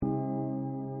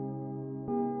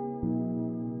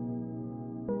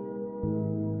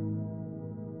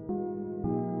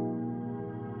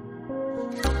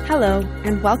Hello,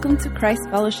 and welcome to Christ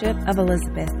Fellowship of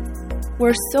Elizabeth.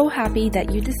 We're so happy that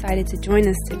you decided to join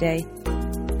us today.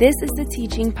 This is the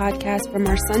teaching podcast from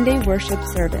our Sunday worship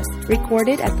service,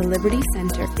 recorded at the Liberty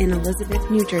Center in Elizabeth,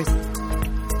 New Jersey.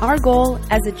 Our goal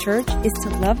as a church is to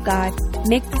love God,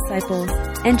 make disciples,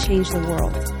 and change the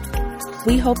world.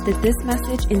 We hope that this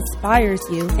message inspires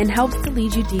you and helps to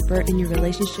lead you deeper in your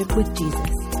relationship with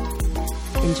Jesus.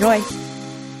 Enjoy!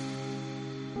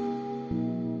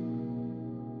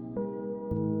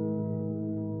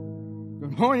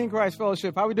 Good morning, Christ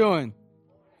Fellowship. How we doing?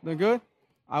 Doing good?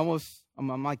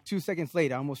 I'm like 2 seconds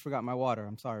late. I almost forgot my water.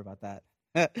 I'm sorry about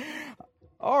that.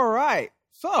 All right.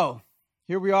 So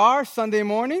here we are, Sunday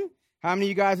morning. How many of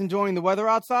you guys enjoying the weather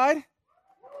outside?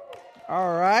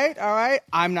 All right.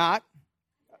 I'm not.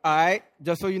 All right.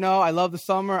 Just so you know, I love the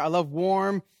summer. I love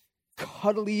warm,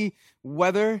 cuddly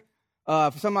weather.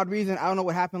 For some odd reason, I don't know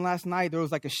what happened last night. There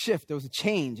was like a shift. There was a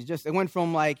change. It went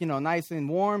from nice and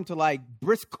warm to like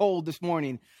brisk cold this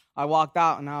morning. I walked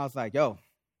out and I was like, yo,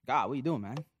 God, what are you doing,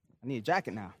 man? I need a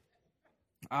jacket now.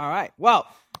 All right. Well,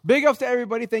 big ups to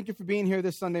everybody. Thank you for being here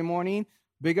this Sunday morning.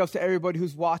 Big ups to everybody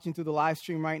who's watching through the live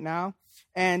stream right now.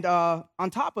 And on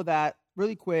top of that,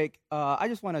 really quick, I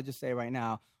just want to just say right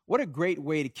now, what a great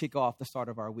way to kick off the start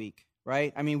of our week.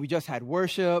 Right? I mean, we just had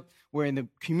worship. We're in the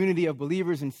community of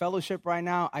believers in fellowship right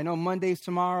now. I know Monday's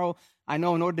tomorrow. I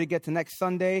know in order to get to next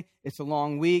Sunday, it's a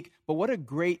long week. But what a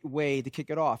great way to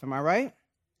kick it off. Am I right?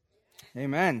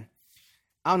 Amen.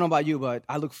 I don't know about you, but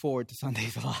I look forward to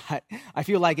Sundays a lot. I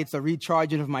feel like it's a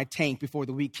recharging of my tank before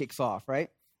the week kicks off, right?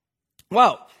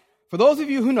 Well, for those of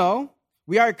you who know,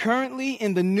 we are currently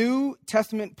in the New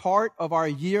Testament part of our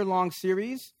year-long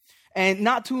series. And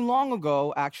not too long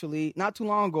ago,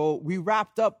 we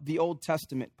wrapped up the Old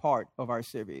Testament part of our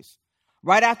series.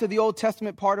 Right after the Old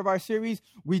Testament part of our series,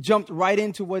 we jumped right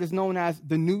into what is known as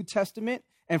the New Testament.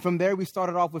 And from there, we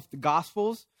started off with the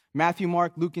Gospels, Matthew,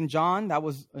 Mark, Luke, and John. That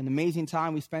was an amazing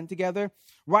time we spent together.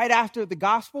 Right after the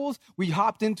Gospels, we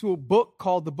hopped into a book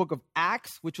called the Book of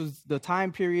Acts, which was the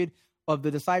time period of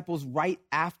the disciples right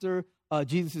after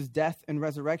Jesus' death and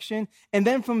resurrection. And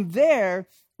then from there,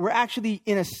 we're actually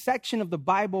in a section of the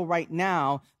Bible right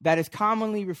now that is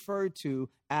commonly referred to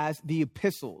as the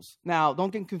epistles. Now,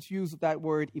 don't get confused with that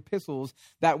word epistles.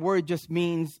 That word just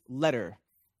means letter.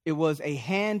 It was a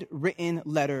handwritten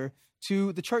letter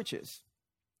to the churches.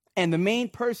 And the main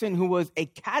person who was a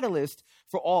catalyst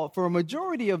for a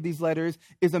majority of these letters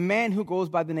is a man who goes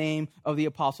by the name of the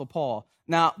Apostle Paul.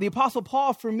 Now, the Apostle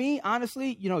Paul, for me,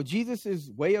 honestly, Jesus is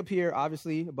way up here,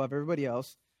 obviously, above everybody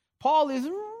else. Paul is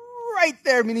right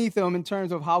there beneath him in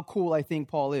terms of how cool I think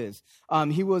Paul is.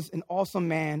 He was an awesome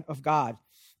man of God.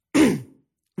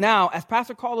 Now, as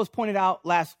Pastor Carlos pointed out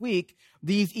last week,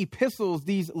 these epistles,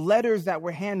 these letters that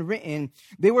were handwritten,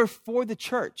 they were for the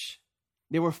church.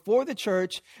 They were for the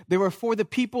church. They were for the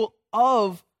people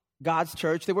of God's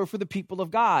church. They were for the people of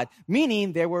God,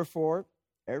 meaning they were for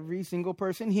every single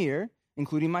person here,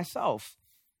 including myself.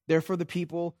 They're for the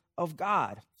people of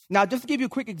God. Now, just to give you a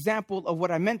quick example of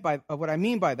what I mean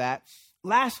by that,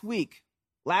 last week,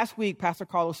 Pastor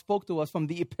Carlos spoke to us from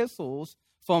the epistles,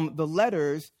 from the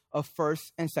letters of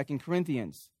 1st and 2nd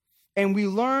Corinthians. And we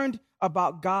learned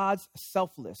about God's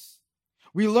selfless.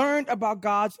 We learned about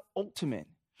God's ultimate.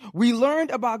 We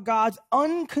learned about God's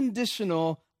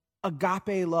unconditional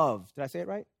agape love. Did I say it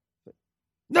right?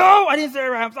 No, I didn't say it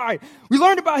right. I'm sorry. We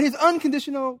learned about his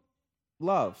unconditional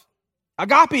love.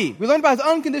 Agape. We learned about his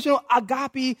unconditional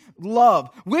agape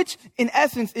love, which in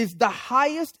essence is the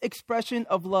highest expression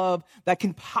of love that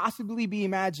can possibly be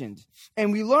imagined.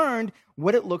 And we learned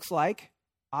what it looks like,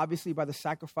 obviously by the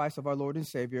sacrifice of our Lord and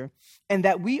Savior, and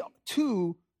that we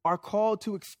too are called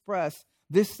to express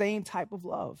this same type of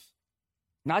love.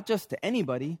 Not just to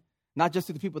anybody, not just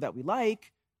to the people that we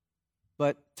like,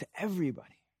 but to everybody.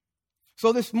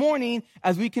 So this morning,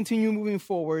 as we continue moving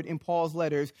forward in Paul's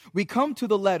letters, we come to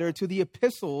the letter, to the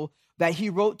epistle that he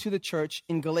wrote to the church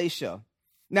in Galatia.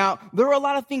 Now, there are a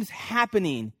lot of things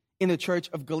happening in the church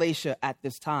of Galatia at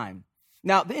this time.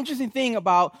 Now, the interesting thing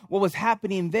about what was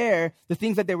happening there, the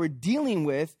things that they were dealing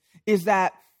with, is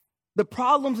that the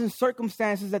problems and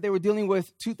circumstances that they were dealing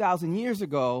with 2,000 years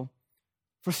ago,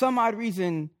 for some odd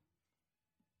reason,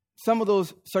 some of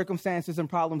those circumstances and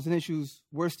problems and issues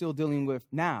we're still dealing with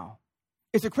now.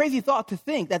 It's a crazy thought to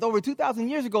think that over 2,000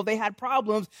 years ago, they had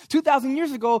problems. 2,000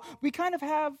 years ago, we kind of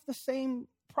have the same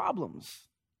problems.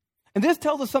 And this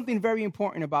tells us something very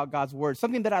important about God's word,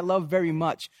 something that I love very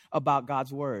much about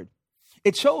God's word.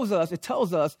 It tells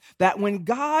us that when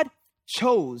God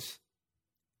chose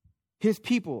his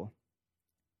people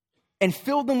and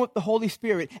filled them with the Holy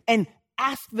Spirit and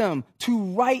asked them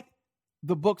to write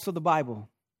the books of the Bible,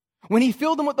 when he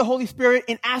filled them with the Holy Spirit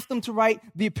and asked them to write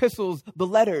the epistles, the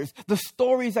letters, the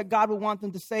stories that God would want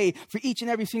them to say for each and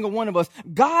every single one of us,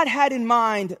 God had in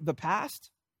mind the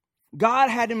past. God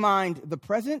had in mind the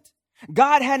present.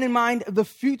 God had in mind the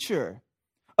future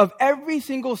of every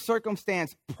single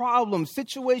circumstance, problem,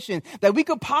 situation that we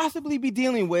could possibly be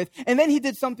dealing with. And then he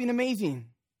did something amazing.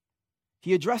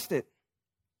 He addressed it.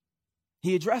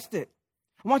 He addressed it.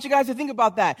 I want you guys to think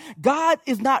about that. God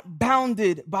is not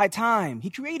bounded by time.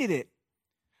 He created it.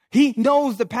 He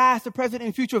knows the past, the present,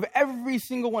 and future of every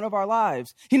single one of our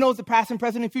lives. He knows the past and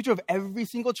present and future of every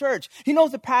single church. He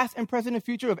knows the past and present and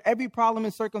future of every problem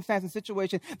and circumstance and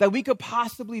situation that we could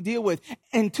possibly deal with.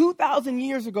 And 2,000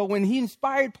 years ago, when he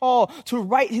inspired Paul to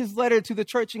write his letter to the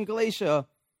church in Galatia,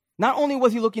 not only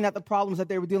was he looking at the problems that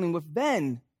they were dealing with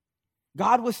then,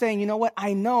 God was saying, you know what?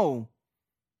 I know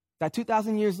that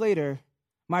 2,000 years later,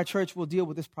 my church will deal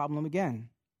with this problem again.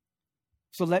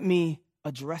 So let me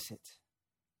address it.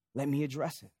 Let me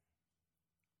address it.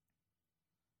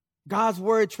 God's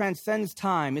word transcends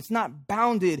time. It's not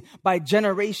bounded by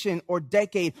generation or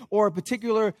decade or a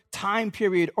particular time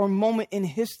period or moment in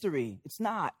history. It's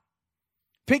not.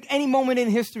 Pick any moment in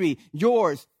history,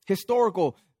 yours,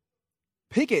 historical.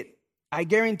 Pick it. I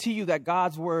guarantee you that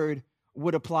God's word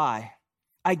would apply.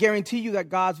 I guarantee you that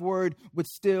God's word would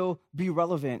still be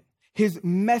relevant. His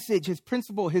message, his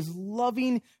principle, his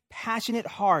loving, passionate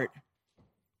heart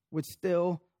would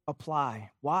still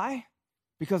apply. Why?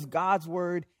 Because God's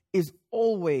word is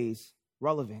always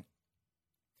relevant.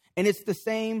 And it's the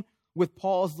same with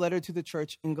Paul's letter to the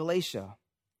church in Galatia.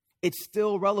 It's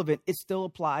still relevant. It still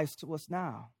applies to us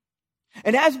now.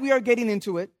 And as we are getting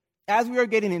into it, I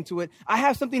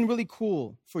have something really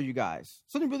cool for you guys.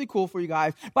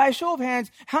 By a show of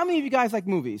hands, how many of you guys like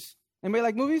movies? Anybody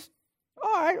like movies?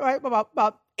 All right.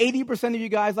 About 80% of you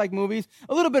guys like movies.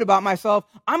 A little bit about myself.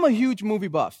 I'm a huge movie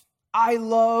buff. I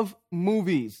love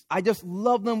movies. I just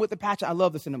love them with a passion. I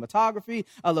love the cinematography.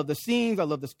 I love the scenes. I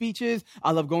love the speeches.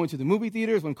 I love going to the movie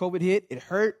theaters. When COVID hit, it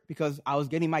hurt because I was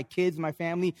getting my kids, my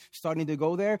family starting to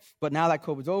go there. But now that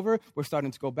COVID's over, we're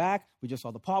starting to go back. We just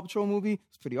saw the Paw Patrol movie.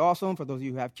 It's pretty awesome for those of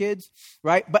you who have kids,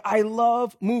 right? But I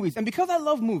love movies. And because I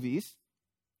love movies,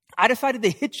 I decided to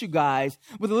hit you guys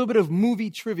with a little bit of movie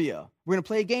trivia. We're going to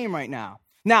play a game right now.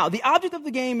 Now, the object of the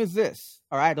game is this.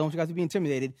 All right, I don't want you guys to be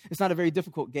intimidated. It's not a very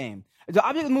difficult game. The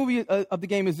object of the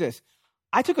game is this.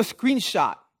 I took a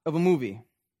screenshot of a movie.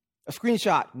 A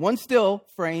screenshot, one still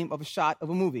frame of a shot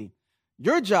of a movie.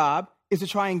 Your job is to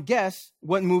try and guess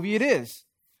what movie it is.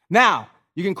 Now,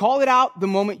 you can call it out the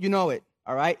moment you know it.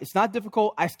 All right, it's not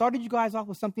difficult. I started you guys off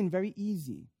with something very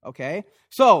easy. Okay,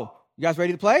 so you guys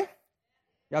ready to play?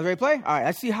 You guys ready to play? All right,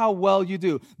 let's see how well you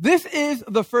do. This is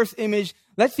the first image.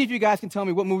 Let's see if you guys can tell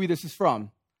me what movie this is from.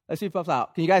 Let's see if it pops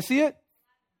out. Can you guys see it?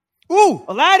 Ooh,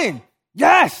 Aladdin.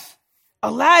 Yes,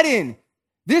 Aladdin.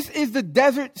 This is the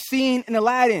desert scene in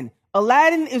Aladdin.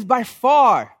 Aladdin is by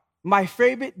far my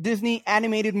favorite Disney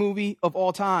animated movie of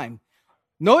all time.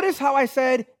 Notice how I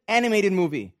said animated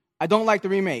movie. I don't like the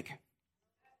remake.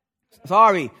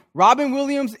 Sorry. Robin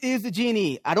Williams is the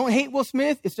genie. I don't hate Will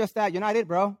Smith. It's just that you're not it,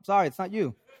 bro. Sorry, it's not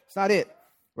you. It's not it,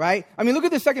 right? I mean, look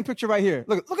at the second picture right here.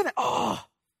 Look at that. Oh,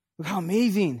 look how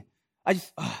amazing.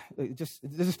 There's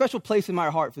a special place in my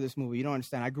heart for this movie. You don't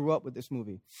understand. I grew up with this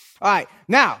movie. All right,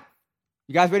 now,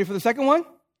 you guys ready for the second one?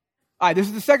 All right, this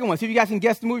is the second one. See if you guys can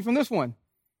guess the movie from this one.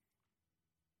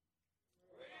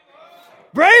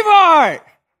 Braveheart!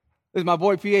 This is my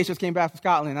boy PH just came back from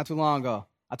Scotland not too long ago.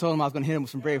 I told him I was going to hit him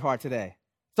with some Braveheart today.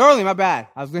 It's early, my bad.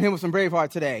 I was going to hit him with some Braveheart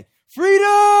today.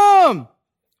 Freedom!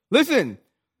 Listen,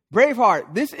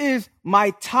 Braveheart, this is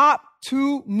my top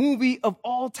 2 movie of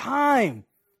all time.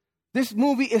 This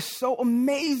movie is so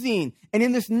amazing. And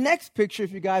in this next picture,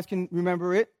 if you guys can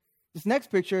remember it,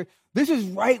 this is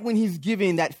right when he's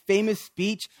giving that famous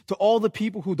speech to all the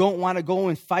people who don't want to go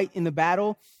and fight in the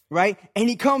battle, right? And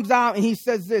he comes out and he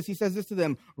says this to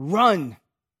them, run,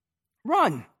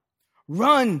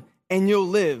 and you'll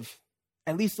live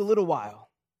at least a little while.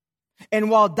 And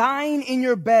while dying in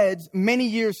your beds many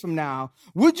years from now,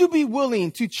 would you be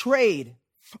willing to trade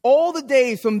all the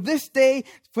days from this day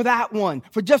for that one,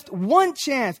 for just one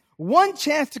chance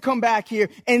to come back here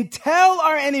and tell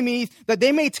our enemies that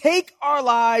they may take our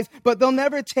lives, but they'll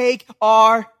never take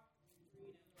our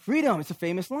freedom? It's a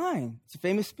famous line. It's a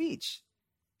famous speech.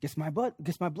 Gets my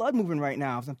blood moving right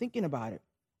now as I'm thinking about it.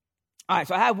 All right,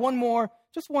 so I have one more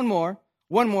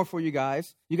for you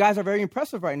guys. You guys are very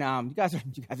impressive right now. You guys are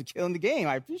killing the game.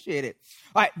 I appreciate it.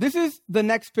 All right, this is the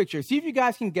next picture. See if you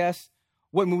guys can guess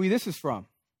what movie this is from.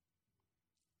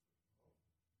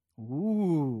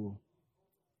 Ooh.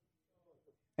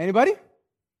 Anybody?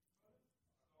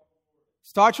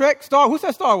 Star Trek? Who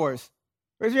said Star Wars?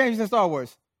 Raise your hand if you said Star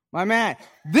Wars. My man.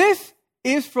 This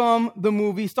is from the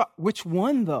movie Star. Which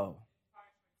one, though?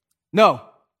 No.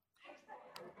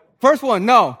 First one,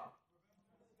 no.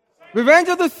 Revenge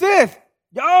of the Sith.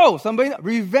 Yo, somebody.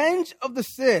 Revenge of the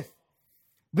Sith.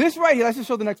 This right here, let's just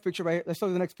show the next picture right here. Let's show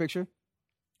the next picture.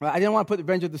 I didn't want to put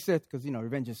Revenge of the Sith because,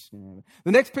 revenge is...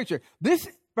 The next picture. This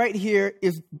right here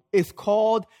is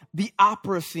called the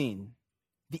opera scene.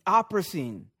 The opera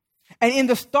scene. And in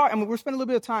the we're spending a little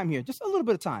bit of time here, just a little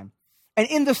bit of time. And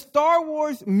in the Star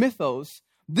Wars mythos,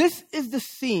 this is the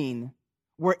scene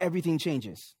where everything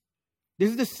changes.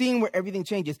 This is the scene where everything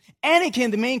changes.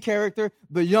 Anakin, the main character,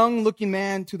 the young-looking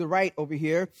man to the right over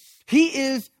here, he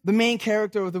is the main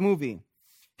character of the movie.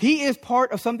 He is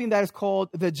part of something that is called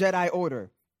the Jedi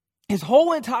Order. His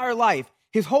whole entire life,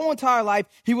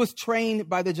 he was trained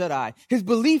by the Jedi. His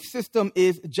belief system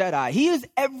is Jedi. He is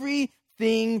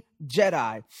everything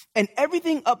Jedi. And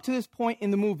everything up to this point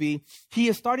in the movie, he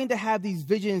is starting to have these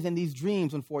visions and these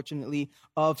dreams, unfortunately,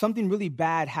 of something really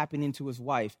bad happening to his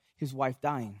wife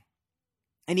dying.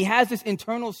 And he has this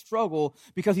internal struggle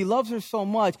because he loves her so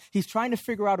much, he's trying to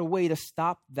figure out a way to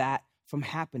stop that from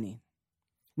happening.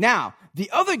 Now,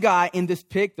 the other guy in this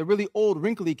pic, the really old,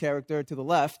 wrinkly character to the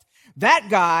left, that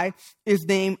guy is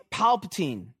named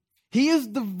Palpatine. He is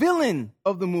the villain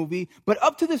of the movie, but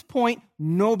up to this point,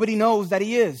 nobody knows that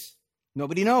he is.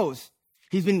 Nobody knows.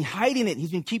 He's been hiding it.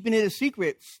 He's been keeping it a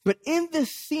secret. But in this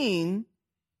scene,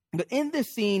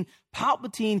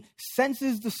 Palpatine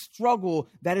senses the struggle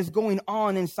that is going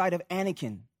on inside of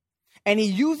Anakin. And he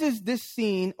uses this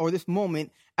scene or this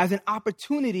moment as an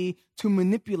opportunity to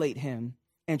manipulate him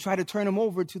and try to turn him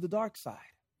over to the dark side,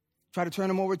 try to turn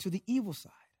him over to the evil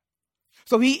side.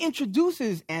 So he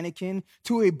introduces Anakin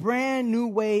to a brand new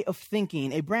way of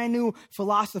thinking, a brand new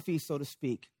philosophy, so to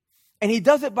speak. And he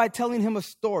does it by telling him a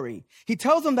story. He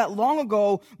tells him that long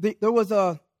ago, there was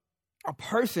a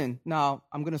person. Now,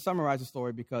 I'm going to summarize the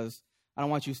story because I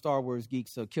don't want you Star Wars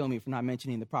geeks to kill me for not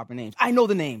mentioning the proper names. I know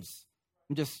the names.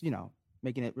 I'm just,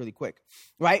 making it really quick,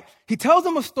 right? He tells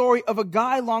him a story of a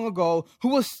guy long ago who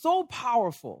was so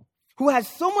powerful, who had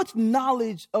so much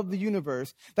knowledge of the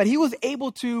universe that he was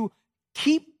able to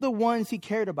keep the ones he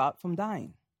cared about from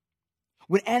dying.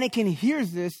 When Anakin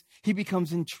hears this, he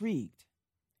becomes intrigued.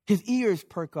 His ears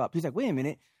perk up. He's like, wait a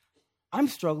minute, I'm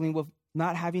struggling with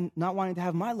not wanting to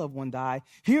have my loved one die.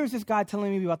 Here's this guy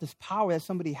telling me about this power that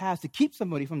somebody has to keep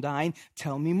somebody from dying.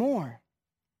 Tell me more.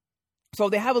 So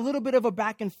they have a little bit of a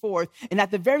back and forth, and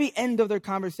at the very end of their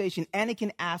conversation,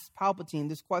 Anakin asks Palpatine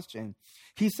this question.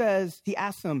 He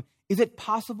asks him, is it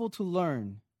possible to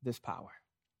learn this power?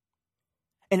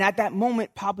 And at that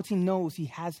moment, Palpatine knows he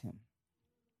has him.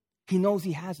 He knows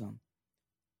he has him.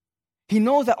 He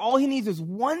knows that all he needs is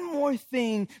one more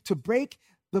thing to break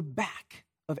the back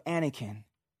of Anakin,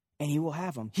 and he will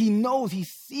have him. He knows, he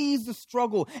sees the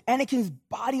struggle. Anakin's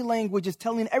body language is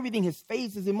telling everything, his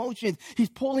face, his emotions. He's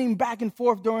pulling back and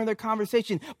forth during their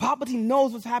conversation. Palpatine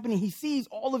knows what's happening. He sees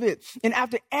all of it. And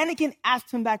after Anakin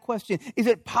asks him that question, is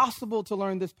it possible to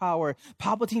learn this power?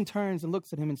 Palpatine turns and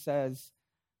looks at him and says,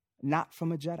 not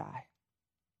from a Jedi.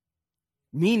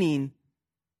 Meaning,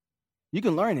 you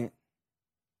can learn it,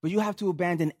 but you have to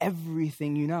abandon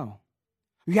everything you know.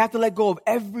 You have to let go of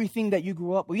everything that you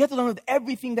grew up with. You have to learn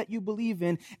everything that you believe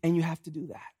in, and you have to do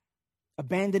that.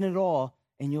 Abandon it all,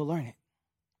 and you'll learn it.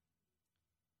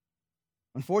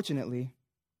 Unfortunately,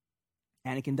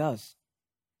 Anakin does.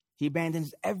 He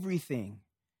abandons everything.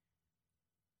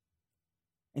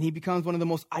 And he becomes one of the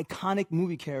most iconic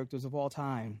movie characters of all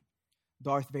time,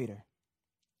 Darth Vader.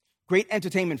 Great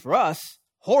entertainment for us,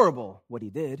 horrible what he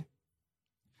did.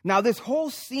 Now, this whole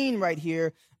scene right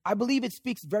here, I believe it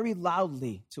speaks very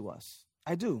loudly to us.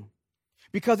 I do.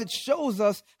 Because it shows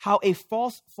us how a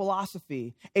false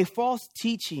philosophy, a false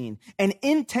teaching, an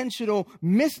intentional,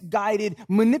 misguided,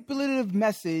 manipulative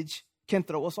message can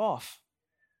throw us off.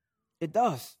 It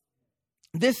does.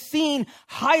 This scene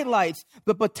highlights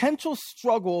the potential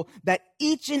struggle that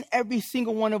each and every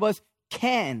single one of us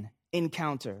can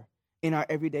encounter in our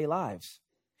everyday lives.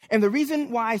 And the reason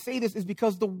why I say this is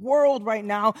because the world right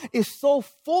now is so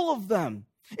full of them.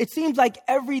 It seems like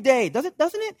every day, doesn't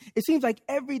it? It seems like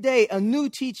every day a new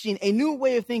teaching, a new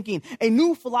way of thinking, a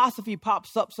new philosophy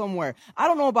pops up somewhere. I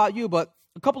don't know about you, but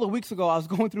a couple of weeks ago, I was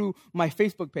going through my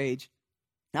Facebook page,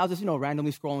 And I was just,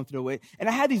 randomly scrolling through it. And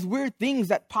I had these weird things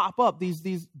that pop up,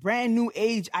 these brand new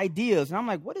age ideas. And I'm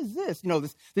like, what is this?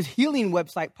 This healing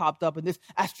website popped up and this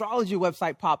astrology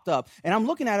website popped up. And I'm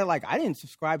looking at it like, I didn't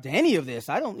subscribe to any of this.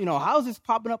 I don't, how is this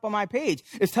popping up on my page?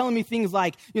 It's telling me things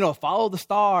like, follow the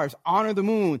stars, honor the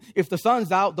moon. If the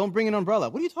sun's out, don't bring an umbrella.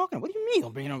 What are you talking about? What do you mean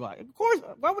don't bring an umbrella? Of course,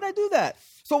 why would I do that?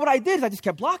 So what I did is I just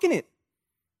kept blocking it.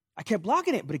 I kept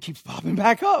blocking it, but it keeps popping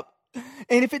back up.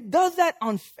 And if it does that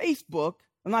on Facebook,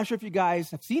 I'm not sure if you guys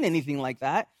have seen anything like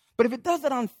that, but if it does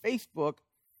that on Facebook,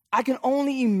 I can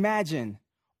only imagine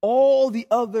all the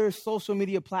other social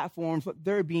media platforms, what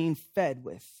they're being fed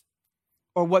with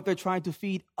or what they're trying to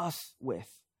feed us with.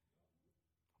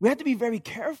 We have to be very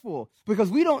careful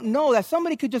because we don't know that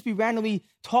somebody could just be randomly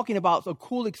talking about a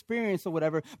cool experience or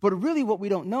whatever, but really what we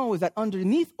don't know is that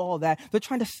underneath all that, they're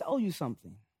trying to sell you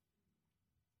something.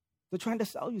 They're trying to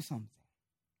sell you something.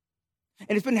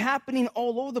 And it's been happening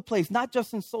all over the place, not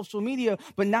just in social media,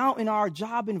 but now in our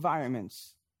job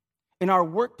environments, in our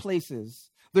workplaces.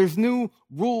 There's new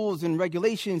rules and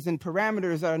regulations and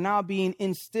parameters that are now being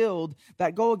instilled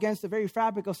that go against the very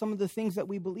fabric of some of the things that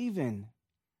we believe in.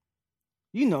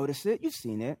 You notice it. You've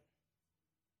seen it.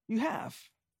 You have.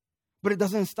 But it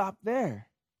doesn't stop there.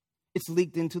 It's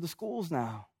leaked into the schools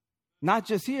now. Not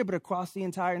just here, but across the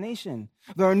entire nation.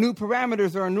 There are new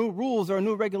parameters, there are new rules, there are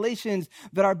new regulations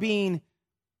that are being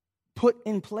put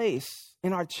in place,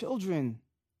 and our children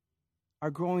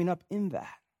are growing up in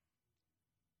that.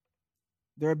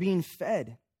 They're being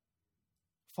fed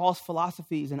false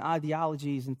philosophies and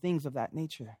ideologies and things of that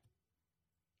nature.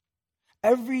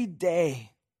 Every day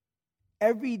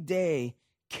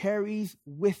carries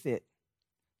with it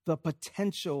the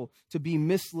potential to be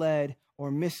misled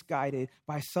or misguided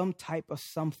by some type of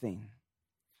something.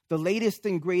 The latest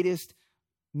and greatest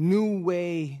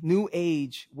new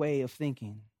age way of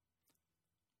thinking.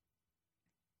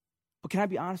 But can I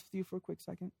be honest with you for a quick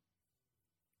second?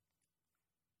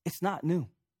 It's not new.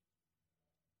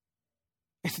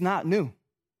 It's not new.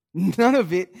 None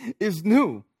of it is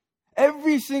new.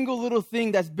 Every single little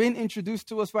thing that's been introduced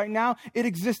to us right now, it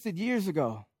existed years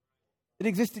ago. It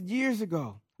existed years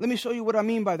ago. Let me show you what I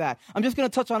mean by that. I'm just going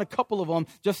to touch on a couple of them,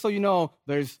 just so you know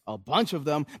there's a bunch of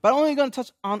them, but I'm only going to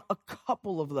touch on a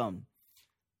couple of them.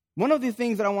 One of the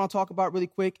things that I want to talk about really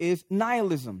quick is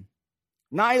nihilism.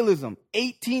 Nihilism,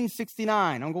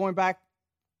 1869. I'm going back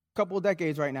a couple of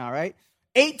decades right now, right?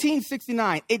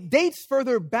 1869. It dates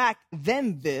further back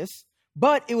than this,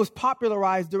 but it was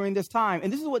popularized during this time.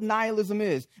 And this is what nihilism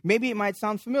is. Maybe it might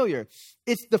sound familiar.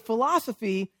 It's the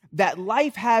philosophy that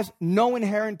life has no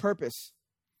inherent purpose.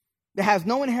 It has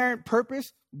no inherent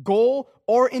purpose, goal,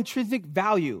 or intrinsic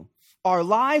value. Our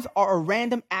lives are a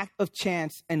random act of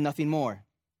chance and nothing more.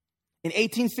 In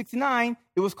 1869,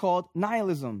 it was called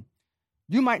nihilism.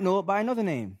 You might know it by another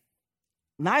name.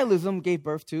 Nihilism gave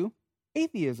birth to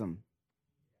atheism.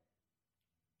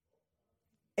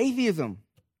 Atheism.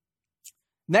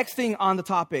 Next thing on the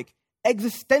topic,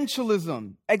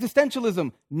 existentialism.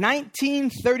 Existentialism,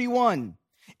 1931.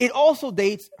 It also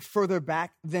dates further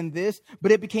back than this,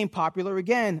 but it became popular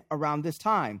again around this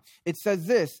time. It says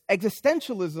this: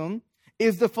 existentialism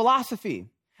is the philosophy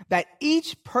that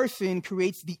each person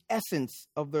creates the essence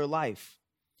of their life.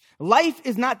 Life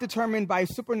is not determined by a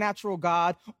supernatural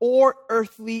God or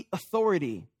earthly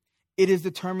authority. It is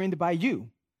determined by you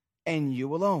and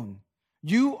you alone.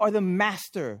 You are the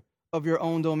master of your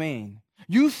own domain.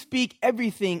 You speak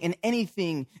everything and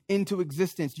anything into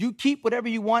existence. You keep whatever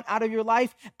you want out of your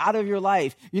life, out of your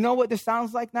life. You know what this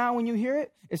sounds like now when you hear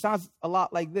it? It sounds a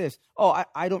lot like this. Oh,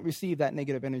 I don't receive that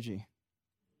negative energy.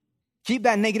 Keep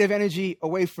that negative energy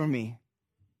away from me.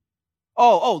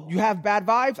 Oh, you have bad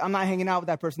vibes? I'm not hanging out with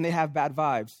that person. They have bad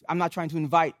vibes. I'm not trying to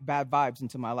invite bad vibes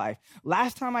into my life.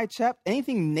 Last time I checked,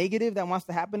 anything negative that wants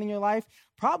to happen in your life,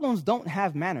 problems don't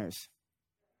have manners.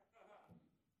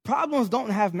 Problems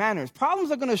don't have manners. Problems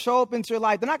are going to show up into your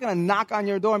life. They're not going to knock on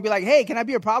your door and be like, hey, can I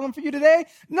be a problem for you today?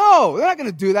 No, they're not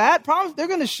going to do that. Problems, they're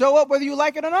going to show up whether you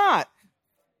like it or not.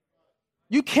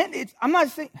 You can't, I'm not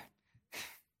saying,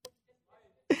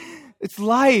 it's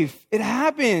life. It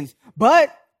happens.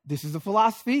 But this is a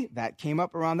philosophy that came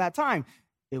up around that time.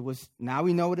 Now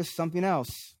we know it is something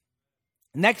else.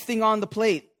 Next thing on the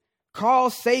plate,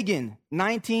 Carl Sagan,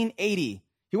 1980.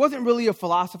 He wasn't really a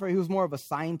philosopher. He was more of a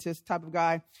scientist type of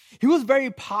guy. He was very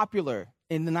popular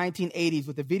in the 1980s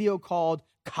with a video called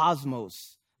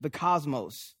Cosmos, the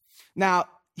Cosmos. Now,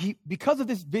 because of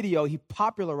this video, he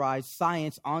popularized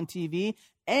science on TV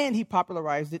and he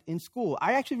popularized it in school.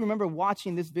 I actually remember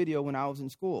watching this video when I was in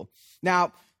school.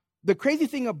 Now, the crazy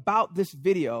thing about this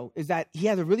video is that he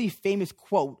has a really famous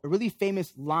quote, a really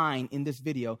famous line in this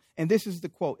video. And this is the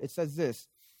quote. It says this: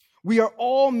 "We are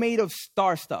all made of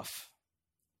star stuff."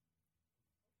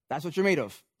 That's what you're made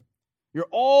of. You're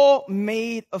all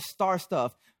made of star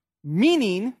stuff.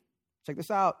 Meaning, check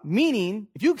this out, meaning,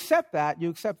 if you accept that, you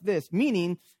accept this,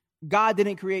 meaning God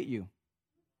didn't create you.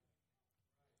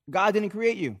 God didn't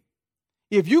create you.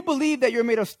 If you believe that you're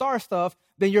made of star stuff,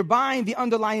 then you're buying the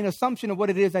underlying assumption of what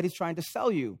it is that he's trying to sell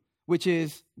you, which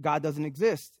is God doesn't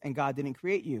exist and God didn't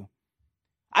create you.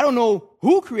 I don't know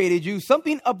who created you.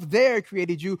 Something up there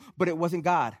created you, but it wasn't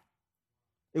God.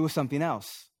 It was something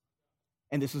else.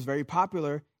 And this was very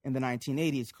popular in the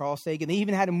 1980s. Carl Sagan, they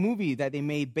even had a movie that they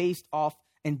made based off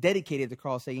and dedicated to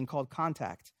Carl Sagan called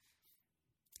Contact.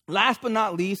 Last but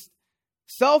not least,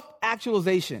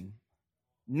 self-actualization,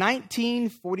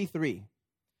 1943.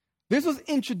 This was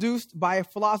introduced by a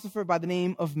philosopher by the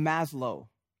name of Maslow.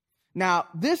 Now,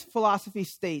 this philosophy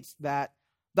states that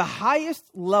the highest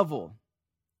level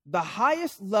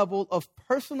of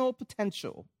personal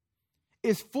potential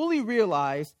is fully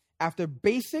realized after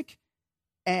basic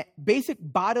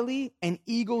bodily and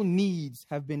ego needs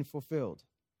have been fulfilled.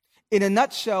 In a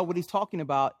nutshell, what he's talking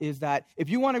about is that if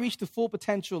you want to reach the full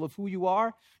potential of who you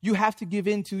are, you have to give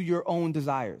in to your own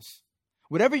desires.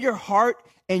 Whatever your heart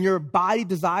and your body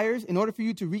desires, in order for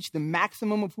you to reach the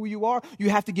maximum of who you are, you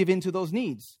have to give in to those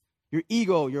needs. Your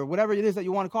ego, your whatever it is that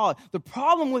you want to call it. The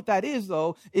problem with that is,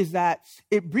 though, is that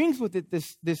it brings with it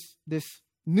this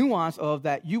nuance of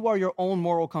that you are your own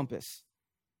moral compass,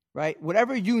 right?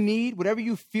 Whatever you need, whatever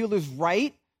you feel is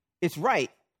right, it's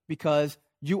right because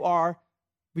your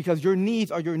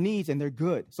needs are your needs and they're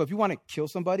good. So if you want to kill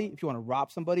somebody, if you want to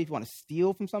rob somebody, if you want to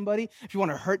steal from somebody, if you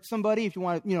want to hurt somebody, if you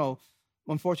want to,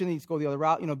 unfortunately, let's go the other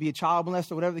route, be a child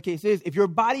molester, whatever the case is. If your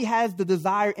body has the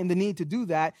desire and the need to do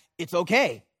that, it's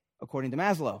okay, according to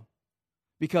Maslow.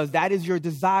 Because that is your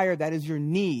desire, that is your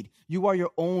need. You are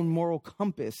your own moral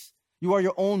compass. You are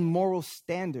your own moral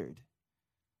standard.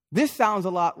 This sounds a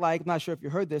lot like, I'm not sure if you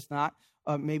heard this or not,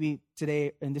 maybe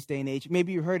today, in this day and age,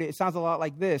 maybe you heard it. It sounds a lot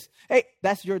like this. Hey,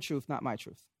 that's your truth, not my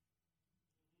truth.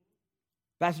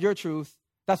 That's your truth.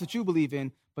 That's what you believe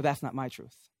in, but that's not my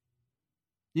truth.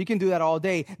 You can do that all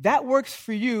day. That works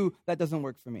for you. That doesn't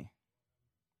work for me.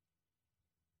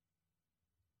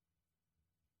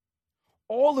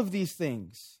 All of these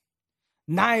things,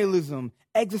 nihilism,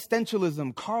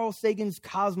 existentialism, Carl Sagan's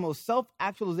cosmos,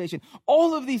 self-actualization,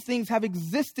 all of these things have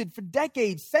existed for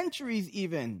decades, centuries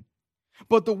even.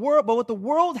 But what the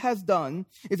world has done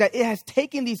is that it has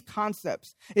taken these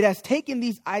concepts, it has taken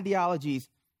these ideologies,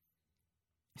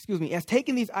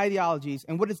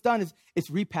 and what it's done is it's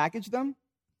repackaged them,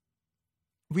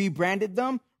 rebranded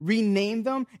them, renamed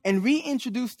them, and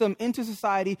reintroduced them into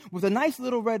society with a nice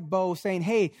little red bow saying,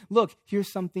 hey, look,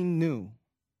 here's something new.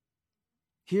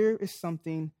 Here is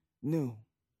something new.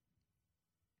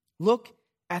 Look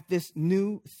at this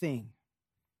new thing.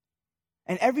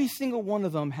 And every single one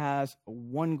of them has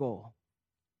one goal.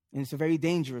 And it's a very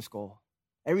dangerous goal.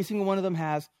 Every single one of them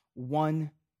has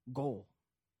one goal.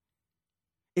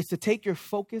 It's to take your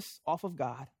focus off of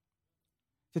God,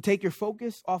 to take your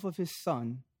focus off of his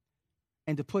son,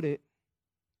 and to put it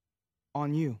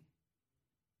on you.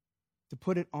 To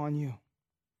put it on you.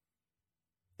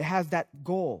 It has that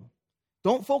goal.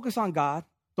 Don't focus on God.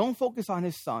 Don't focus on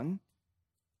his son.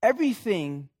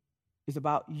 Everything is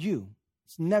about you.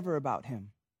 It's never about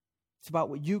him. It's about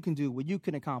what you can do, what you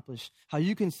can accomplish, how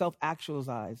you can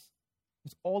self-actualize.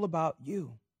 It's all about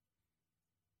you.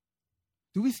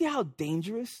 Do we see how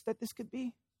dangerous that this could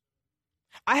be?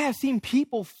 I have seen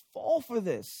people fall for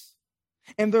this.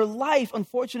 And their life,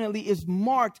 unfortunately, is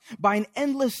marked by an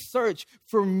endless search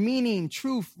for meaning,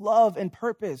 truth, love, and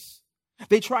purpose.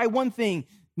 They try one thing,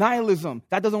 nihilism.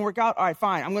 That doesn't work out. All right,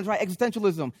 fine. I'm going to try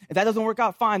existentialism. If that doesn't work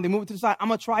out, fine. They move it to the side. I'm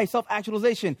going to try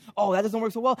self-actualization. Oh, that doesn't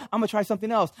work so well. I'm going to try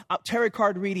something else. Tarot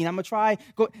card reading. I'm going to try.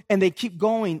 And they keep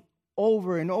going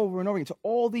over and over and over into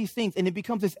all these things. And it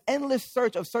becomes this endless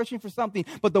search of searching for something.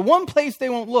 But the one place they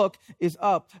won't look is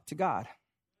up to God.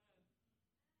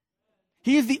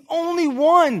 He is the only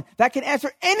one that can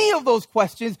answer any of those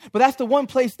questions, but that's the one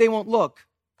place they won't look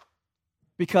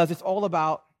because it's all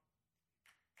about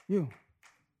you.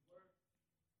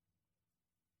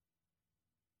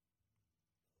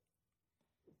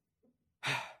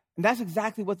 And that's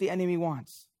exactly what the enemy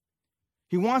wants.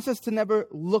 He wants us to never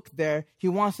look there. He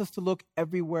wants us to look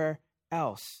everywhere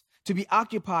else. To be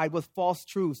occupied with false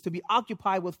truths, to be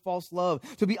occupied with false love,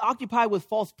 to be occupied with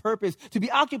false purpose, to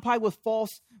be occupied with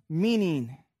false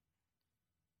meaning.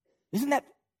 Isn't that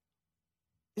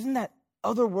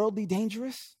otherworldly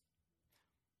dangerous?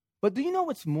 But do you know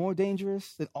what's more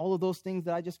dangerous than all of those things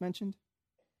that I just mentioned?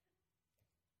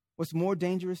 What's more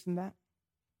dangerous than that?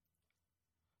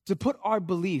 To put our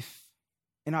belief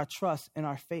and our trust and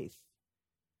our faith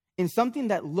in something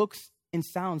that looks and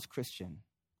sounds Christian,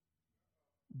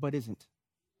 but isn't.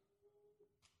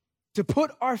 To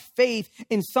put our faith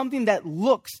in something that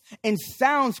looks and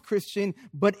sounds Christian,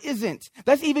 but isn't.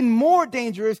 That's even more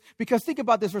dangerous because think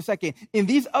about this for a second. In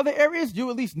these other areas, you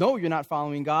at least know you're not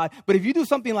following God. But if you do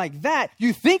something like that,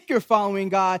 you think you're following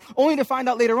God, only to find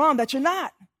out later on that you're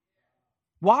not.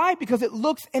 Why? Because it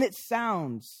looks and it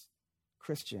sounds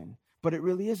Christian, but it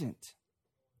really isn't.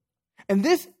 And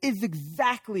this is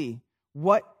exactly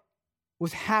what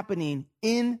was happening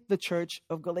in the church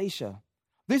of Galatia.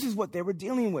 This is what they were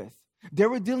dealing with. They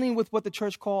were dealing with what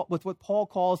what Paul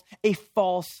calls a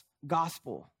false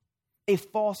gospel. A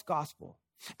false gospel.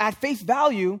 At face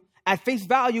value,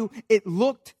 it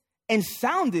looked and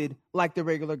sounded like the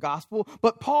regular gospel,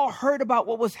 but Paul heard about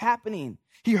what was happening.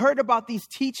 He heard about these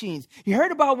teachings. He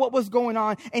heard about what was going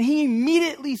on, and he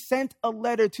immediately sent a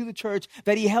letter to the church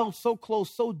that he held so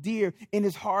close, so dear in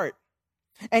his heart.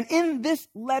 And in this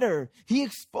letter, he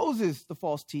exposes the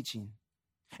false teaching.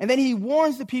 And then he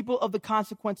warns the people of the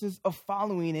consequences of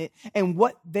following it and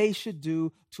what they should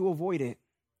do to avoid it.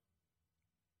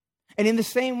 And in the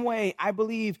same way, I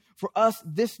believe for us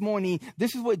this morning,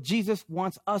 this is what Jesus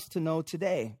wants us to know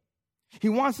today. He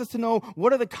wants us to know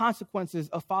what are the consequences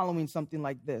of following something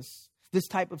like this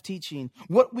type of teaching,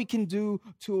 what we can do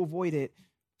to avoid it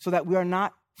so that we are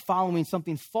not following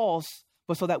something false,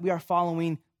 but so that we are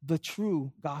following the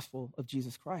true gospel of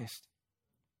Jesus Christ.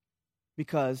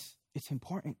 Because it's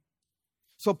important.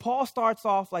 So Paul starts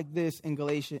off like this in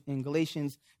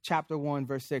Galatians chapter 1,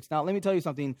 verse 6. Now, let me tell you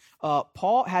something.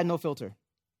 Paul had no filter.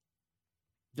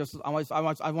 I want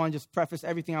to just preface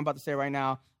everything I'm about to say right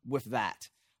now with that.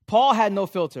 Paul had no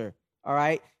filter, all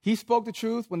right? He spoke the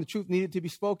truth when the truth needed to be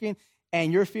spoken,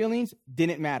 and your feelings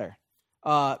didn't matter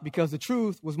because the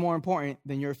truth was more important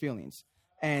than your feelings.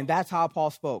 And that's how Paul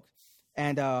spoke.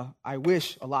 And I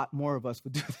wish a lot more of us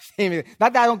would do the same.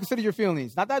 Not that I don't consider your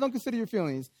feelings.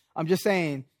 I'm just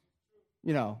saying,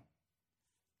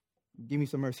 give me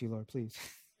some mercy, Lord, please.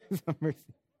 Some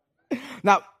mercy.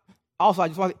 Now,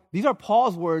 also, these are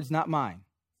Paul's words, not mine.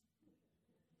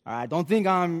 All right, don't think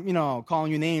I'm,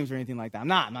 calling you names or anything like that. I'm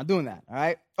not doing that, all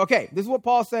right? Okay, this is what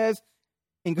Paul says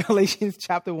in Galatians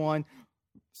chapter 1,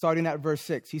 starting at verse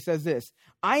 6. He says this,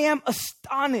 I am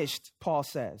astonished, Paul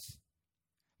says,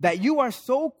 that you are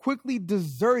so quickly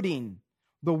deserting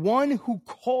the one who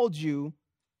called you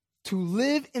to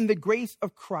live in the grace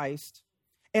of Christ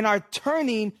and are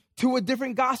turning to a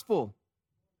different gospel.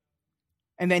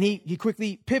 And then he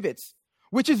quickly pivots,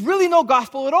 which is really no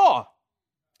gospel at all.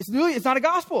 It's not a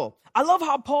gospel. I love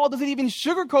how Paul doesn't even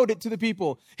sugarcoat it to the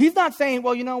people. He's not saying,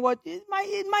 well, you know what? It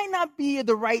might not be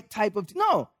the right type of.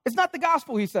 No, it's not the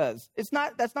gospel, he says.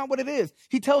 That's not what it is.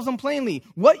 He tells them plainly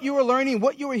what you are learning,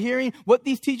 what you are hearing, what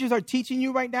these teachers are teaching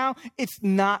you right now. It's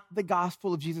not the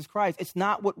gospel of Jesus Christ. It's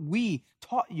not what we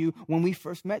taught you when we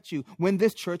first met you, when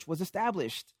this church was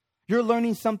established. You're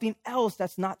learning something else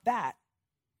that's not that.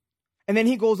 And then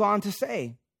he goes on to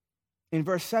say in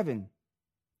verse 7,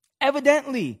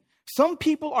 evidently, some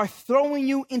people are throwing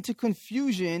you into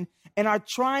confusion and are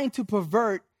trying to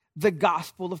pervert the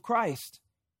gospel of Christ.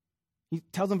 He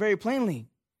tells them very plainly,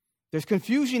 there's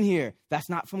confusion here. That's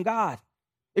not from God.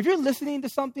 If you're listening to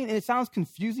something and it sounds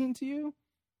confusing to you,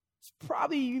 it's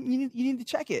probably you need to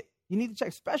check it. You need to check,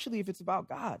 especially if it's about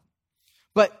God.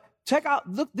 But check out,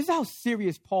 look, this is how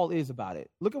serious Paul is about it.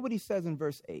 Look at what he says in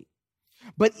verse 8.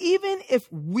 But even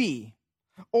if we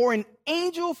or an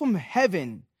angel from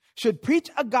heaven should preach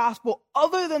a gospel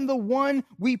other than the one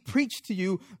we preach to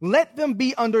you, let them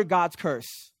be under God's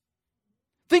curse.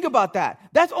 Think about that.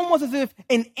 That's almost as if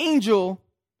an angel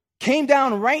came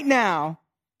down right now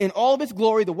in all of its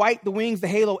glory, the white, the wings, the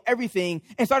halo, everything,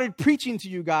 and started preaching to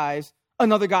you guys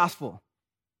another gospel.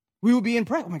 We would be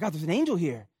impressed. Oh my God, there's an angel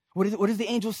here. What is the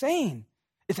angel saying?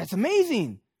 That's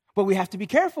amazing. But we have to be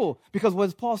careful because what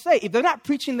does Paul say? If they're not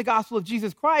preaching the gospel of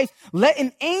Jesus Christ, let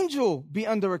an angel be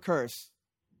under a curse.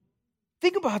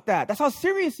 Think about that. That's how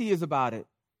serious he is about it.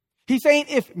 He's saying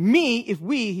if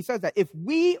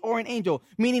we or an angel,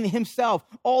 meaning himself,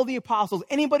 all the apostles,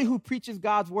 anybody who preaches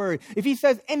God's word, if he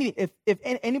says if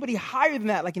anybody higher than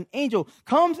that, like an angel,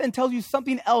 comes and tells you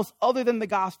something else other than the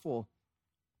gospel,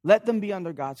 let them be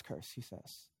under God's curse, he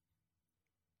says.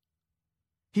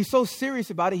 He's so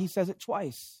serious about it, he says it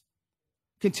twice.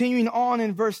 Continuing on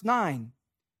in verse 9,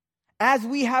 as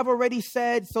we have already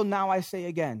said, so now I say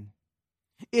again.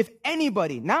 If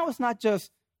anybody, now it's not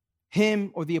just him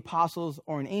or the apostles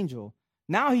or an angel.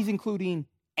 Now he's including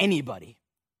anybody.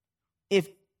 If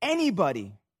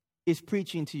anybody is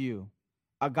preaching to you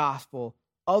a gospel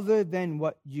other than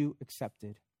what you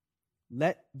accepted,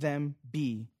 let them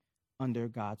be under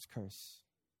God's curse.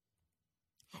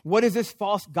 What is this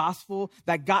false gospel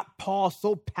that got Paul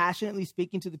so passionately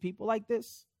speaking to the people like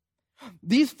this?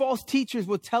 These false teachers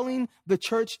were telling the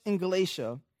church in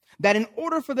Galatia that in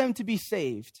order for them to be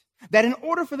saved, that in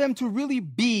order for them to really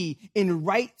be in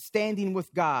right standing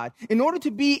with God, in order to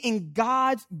be in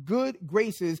God's good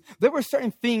graces, there were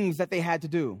certain things that they had to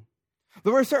do.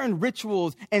 There were certain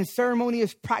rituals and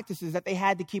ceremonious practices that they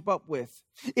had to keep up with.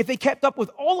 If they kept up with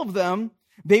all of them,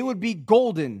 they would be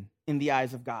golden in the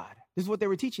eyes of God. This is what they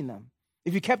were teaching them.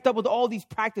 If you kept up with all these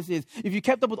practices, if you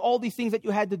kept up with all these things that you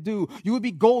had to do, you would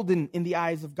be golden in the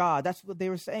eyes of God. That's what they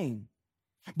were saying.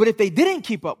 But if they didn't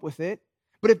keep up with it,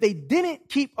 but if they didn't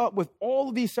keep up with all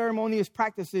of these ceremonious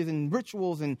practices and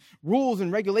rituals and rules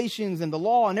and regulations and the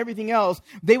law and everything else,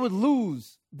 they would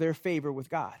lose their favor with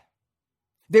God.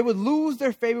 They would lose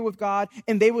their favor with God,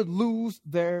 and they would lose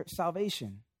their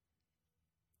salvation.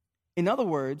 In other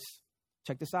words,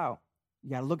 check this out.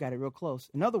 You got to look at it real close.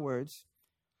 In other words,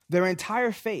 their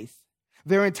entire faith,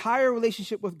 their entire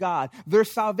relationship with God, their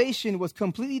salvation was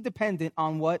completely dependent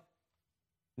on what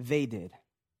they did.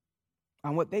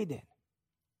 On what they did.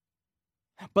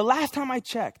 But last time I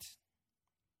checked,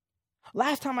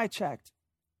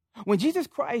 when Jesus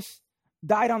Christ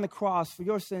died on the cross for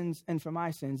your sins and for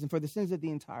my sins and for the sins of the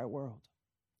entire world.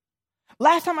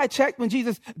 Last time I checked, when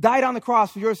Jesus died on the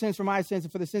cross for your sins, for my sins,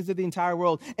 and for the sins of the entire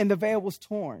world, and the veil was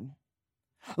torn.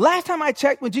 Last time I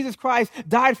checked, when Jesus Christ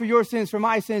died for your sins, for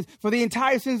my sins, for the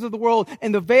entire sins of the world,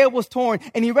 and the veil was torn,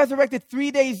 and he resurrected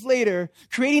 3 days later,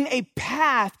 creating a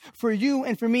path for you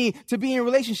and for me to be in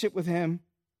relationship with him.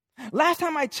 Last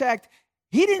time I checked,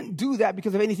 he didn't do that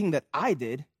because of anything that I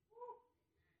did.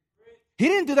 He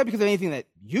didn't do that because of anything that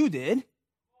you did.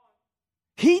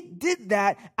 He did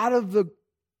that out of the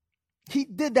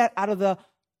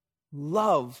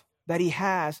love that he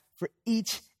has for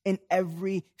each and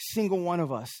every single one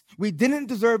of us. We didn't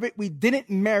deserve it. We didn't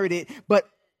merit it. But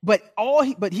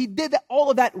he did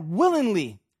all of that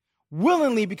willingly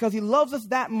because he loves us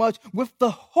that much, with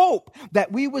the hope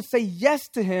that we would say yes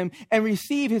to him and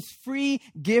receive his free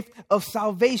gift of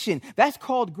salvation. That's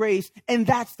called grace, and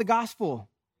that's the gospel.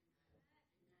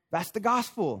 That's the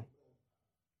gospel.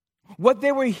 What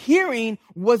they were hearing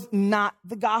was not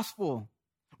the gospel.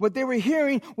 What they were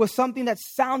hearing was something that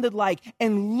sounded like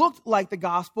and looked like the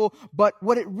gospel, but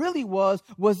what it really was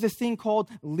this thing called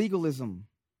legalism.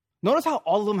 Notice how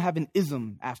all of them have an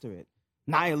ism after it.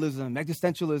 Nihilism,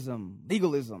 existentialism,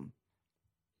 legalism.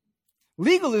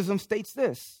 Legalism states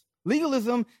this.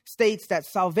 Legalism states that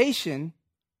salvation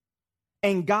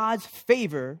and God's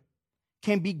favor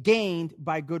can be gained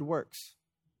by good works.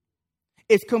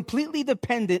 It's completely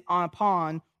dependent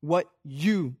upon what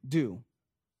you do.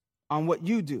 On what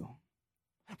you do.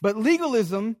 But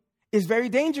legalism is very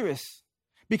dangerous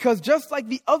because just like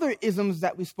the other isms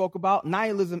that we spoke about,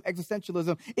 nihilism,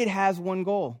 existentialism, it has one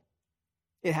goal.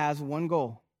 It has one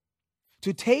goal.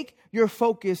 To take your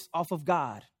focus off of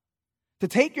God, to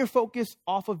take your focus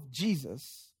off of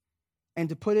Jesus, and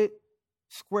to put it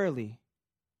squarely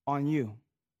on you.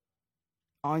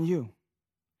 On you.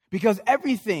 Because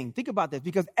everything, think about this,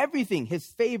 because everything, his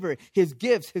favor, his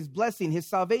gifts, his blessing, his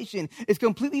salvation is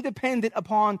completely dependent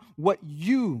upon what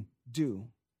you do.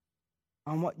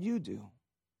 On what you do.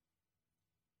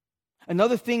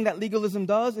 Another thing that legalism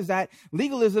does is that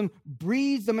legalism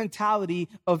breeds the mentality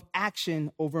of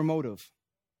action over motive.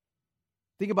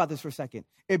 Think about this for a second.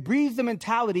 It breeds the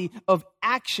mentality of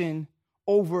action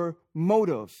over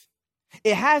motive.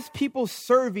 It has people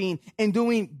serving and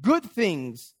doing good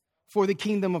things for the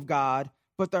kingdom of God,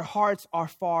 but their hearts are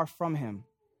far from him.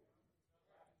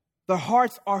 Their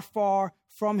hearts are far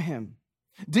from him.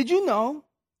 Did you know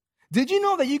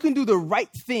that you can do the right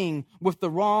thing with the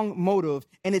wrong motive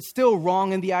and it's still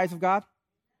wrong in the eyes of God?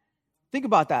 Think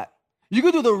about that. You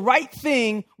can do the right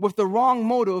thing with the wrong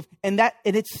motive and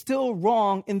it's still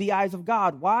wrong in the eyes of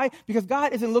God. Why? Because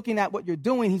God isn't looking at what you're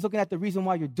doing. He's looking at the reason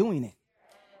why you're doing it.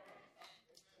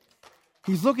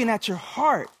 He's looking at your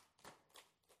heart.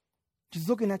 He's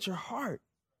looking at your heart.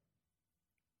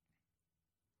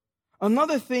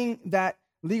 Another thing that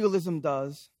legalism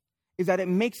does is that it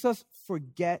makes us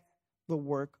forget the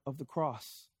work of the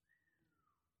cross.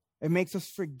 It makes us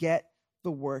forget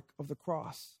the work of the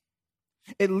cross.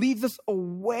 It leads us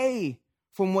away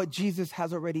from what Jesus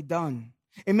has already done.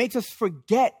 It makes us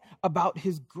forget about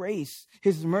his grace,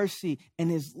 his mercy,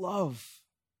 and his love.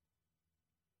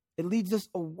 It leads us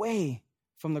away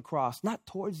from the cross, not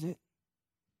towards it.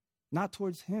 Not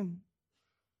towards him.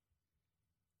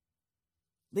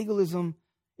 Legalism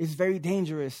is very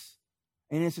dangerous,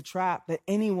 and it's a trap that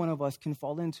any one of us can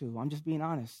fall into. I'm just being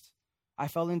honest. I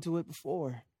fell into it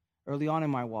before, early on in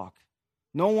my walk.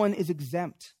 No one is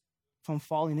exempt from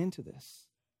falling into this.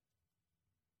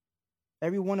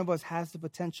 Every one of us has the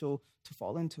potential to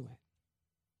fall into it.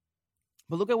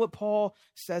 But look at what Paul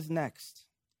says next.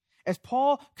 As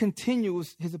Paul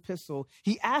continues his epistle,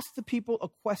 he asks the people a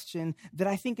question that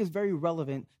I think is very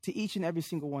relevant to each and every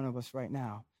single one of us right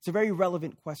now. It's a very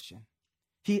relevant question.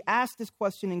 He asked this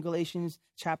question in Galatians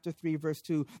chapter 3, verse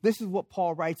 2. This is what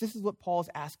Paul writes. This is what Paul's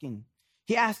asking.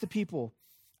 He asked the people,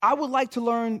 I would like to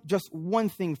learn just one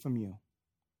thing from you.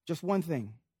 Just one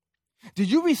thing.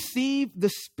 Did you receive the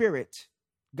Spirit,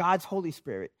 God's Holy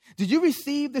Spirit? Did you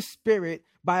receive the Spirit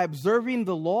by observing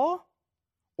the law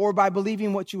or by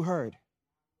believing what you heard?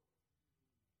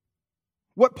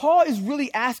 What Paul is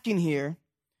really asking here,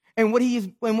 and what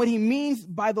he means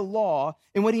by the law,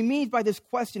 and what he means by this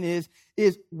question is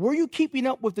were you keeping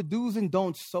up with the do's and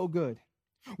don'ts so good?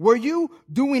 Were you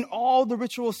doing all the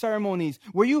ritual ceremonies?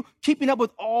 Were you keeping up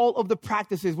with all of the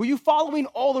practices? Were you following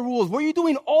all the rules? Were you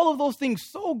doing all of those things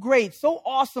so great, so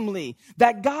awesomely,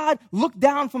 that God looked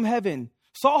down from heaven,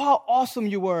 saw how awesome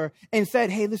you were, and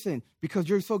said, hey, listen, because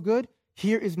you're so good,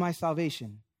 here is my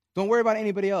salvation. Don't worry about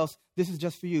anybody else. This is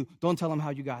just for you. Don't tell them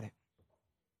how you got it.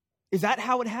 Is that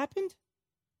how it happened?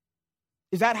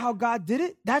 Is that how God did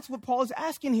it? That's what Paul is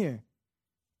asking here.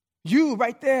 You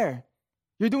right there.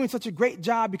 You're doing such a great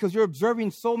job because you're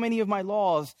observing so many of my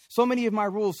laws, so many of my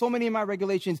rules, so many of my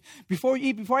regulations. Before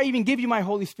I even give you my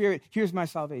Holy Spirit, here's my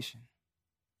salvation.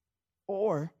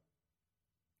 Or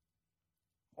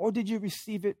did you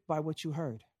receive it by what you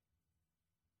heard?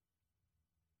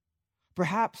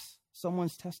 Perhaps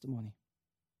someone's testimony.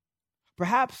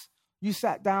 Perhaps you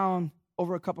sat down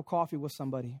over a cup of coffee with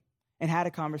somebody and had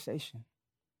a conversation.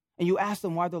 And you asked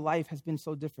them why their life has been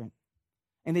so different.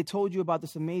 And they told you about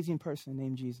this amazing person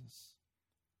named Jesus.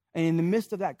 And in the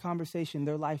midst of that conversation,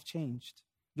 their life changed.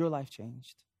 Your life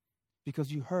changed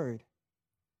because you heard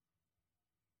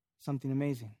something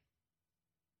amazing.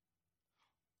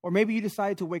 Or maybe you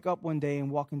decided to wake up one day and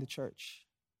walk into church.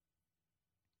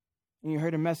 And you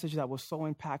heard a message that was so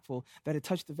impactful that it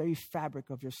touched the very fabric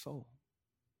of your soul.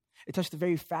 It touched the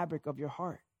very fabric of your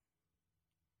heart.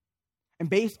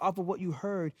 And based off of what you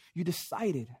heard, you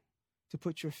decided to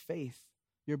put your faith,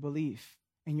 your belief,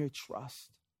 and your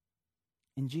trust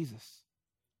in Jesus.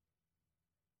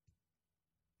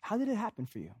 How did it happen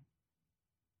for you?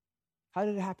 How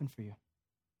did it happen for you?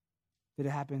 Did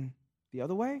it happen the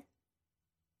other way?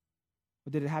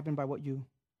 Or did it happen by what you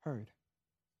heard?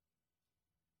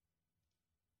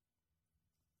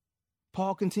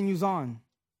 Paul continues on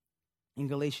in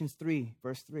Galatians 3,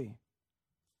 verse 3.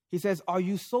 He says, are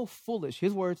you so foolish?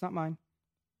 His words, not mine.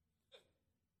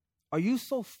 Are you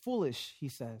so foolish, he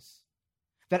says,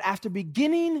 that after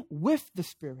beginning with the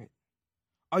Spirit,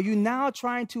 are you now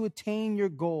trying to attain your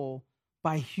goal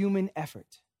by human effort?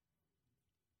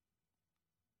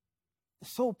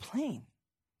 It's so plain.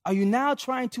 Are you now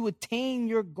trying to attain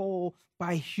your goal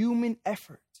by human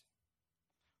effort?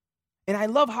 And I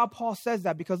love how Paul says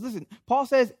that because, listen, Paul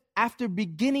says after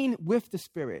beginning with the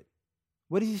Spirit.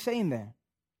 What is he saying there?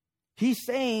 He's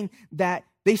saying that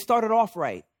they started off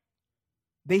right.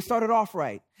 They started off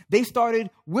right. They started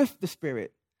with the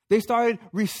Spirit. They started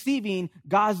receiving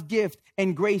God's gift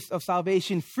and grace of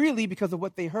salvation freely because of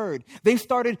what they heard. They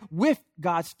started with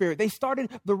God's Spirit. They started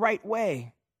the right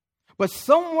way. But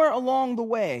somewhere along the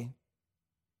way,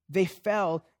 they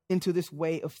fell into this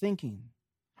way of thinking.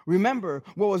 Remember,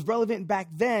 what was relevant back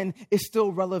then is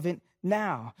still relevant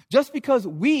now. Just because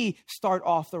we start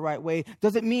off the right way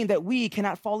doesn't mean that we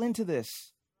cannot fall into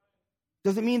this.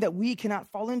 Doesn't mean that we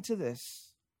cannot fall into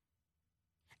this.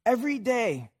 Every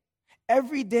day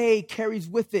carries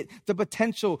with it the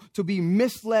potential to be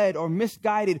misled or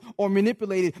misguided or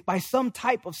manipulated by some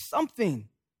type of something.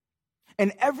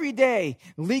 And every day,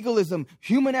 legalism,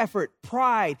 human effort,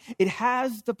 pride, it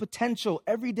has the potential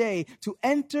every day to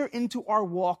enter into our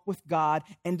walk with God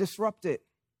and disrupt it.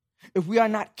 If we are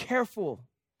not careful,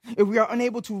 if we are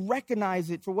unable to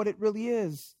recognize it for what it really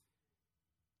is,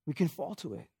 we can fall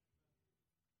to it.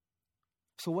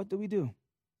 So what do we do?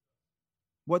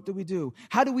 What do we do?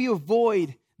 How do we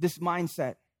avoid this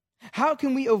mindset? How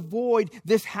can we avoid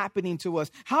this happening to us?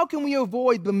 How can we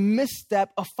avoid the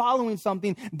misstep of following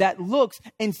something that looks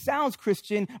and sounds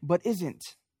Christian but isn't?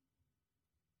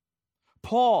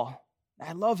 Paul,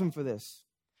 I love him for this.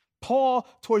 Paul,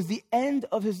 towards the end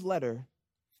of his letter,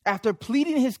 After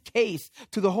pleading his case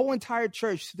to the whole entire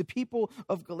church, to the people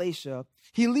of Galatia,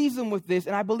 he leaves them with this,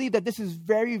 and I believe that this is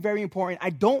very, very important. I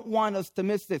don't want us to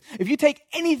miss this. If you take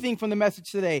anything from the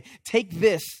message today, take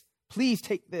this. Please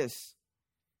take this.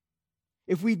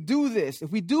 If we do this, if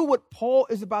we do what Paul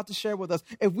is about to share with us,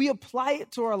 if we apply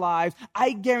it to our lives,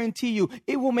 I guarantee you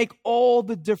it will make all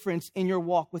the difference in your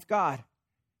walk with God.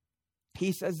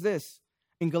 He says this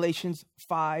in Galatians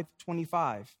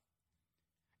 5:25.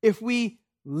 If we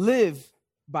live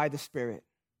by the Spirit,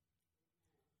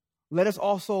 let us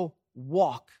also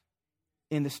walk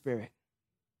in the Spirit.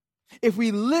 If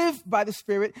we live by the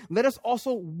Spirit, let us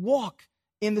also walk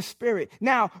in the Spirit.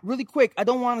 Now, really quick, I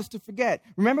don't want us to forget.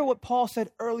 Remember what Paul said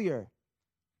earlier.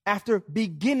 After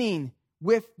beginning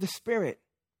with the Spirit,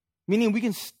 meaning we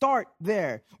can start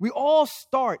there. We all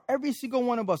start, every single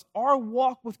one of us. Our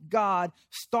walk with God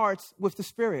starts with the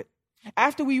Spirit.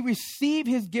 After we receive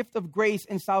his gift of grace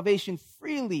and salvation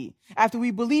freely, after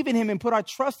we believe in him and put our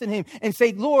trust in him and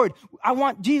say, Lord, I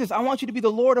want you to be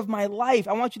the Lord of my life.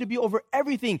 I want you to be over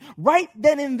everything. Right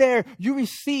then and there, you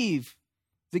receive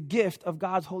the gift of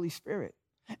God's Holy Spirit.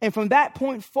 And from that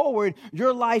point forward,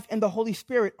 your life and the Holy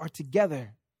Spirit are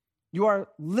together. You are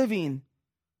living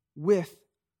with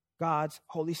God's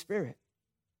Holy Spirit.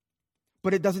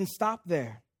 But it doesn't stop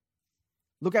there.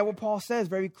 Look at what Paul says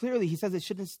very clearly. He says it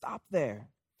shouldn't stop there.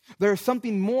 There's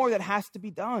something more that has to be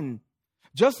done.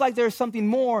 Just like there's something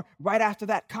more right after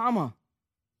that comma.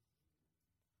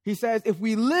 He says, if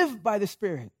we live by the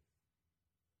Spirit,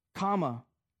 comma,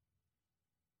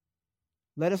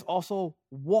 let us also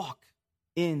walk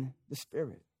in the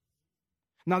Spirit.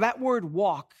 Now that word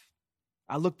walk,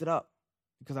 I looked it up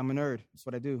because I'm a nerd. That's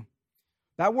what I do.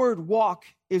 That word walk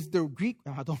is the Greek,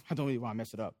 I don't really want to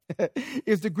mess it up.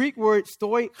 Is the Greek word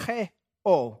stoicheo.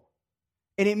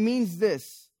 And it means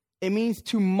this. It means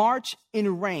to march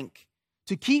in rank,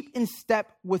 to keep in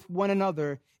step with one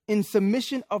another in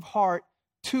submission of heart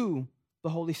to the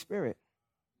Holy Spirit.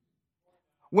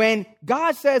 When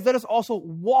God says, let us also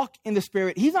walk in the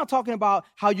Spirit, he's not talking about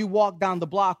how you walk down the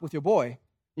block with your boy.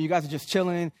 You guys are just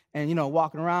chilling and,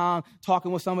 walking around,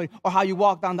 talking with somebody, or how you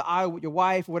walk down the aisle with your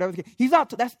wife or whatever.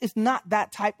 It's not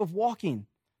that type of walking.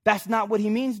 That's not what he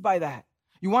means by that.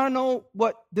 You want to know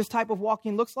what this type of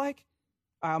walking looks like?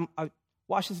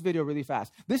 Watch this video really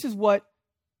fast. This is what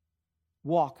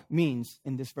walk means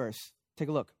in this verse. Take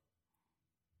a look.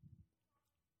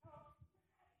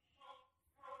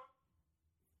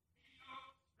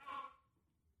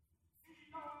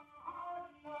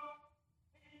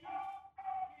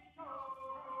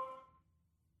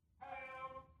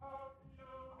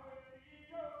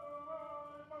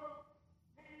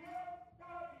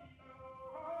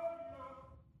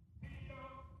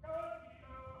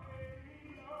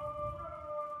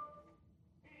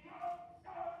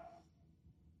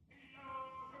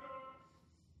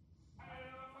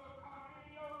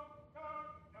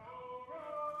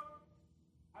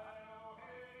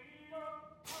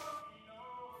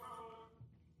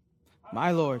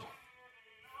 My Lord.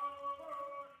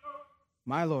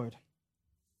 My Lord.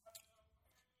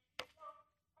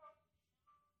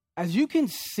 As you can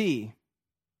see,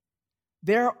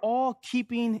 they're all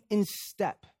keeping in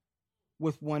step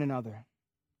with one another.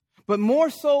 But more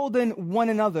so than one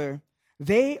another,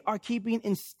 they are keeping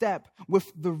in step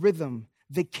with the rhythm,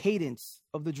 the cadence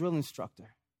of the drill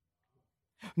instructor.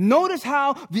 Notice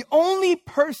how the only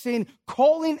person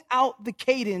calling out the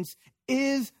cadence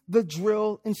is the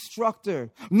drill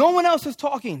instructor. No one else is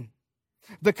talking.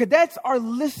 The cadets are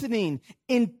listening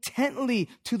intently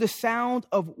to the sound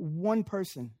of one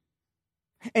person.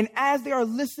 And as they are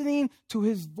listening to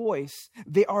his voice,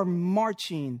 they are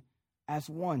marching as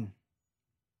one.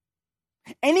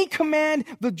 Any command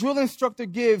the drill instructor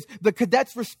gives, the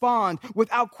cadets respond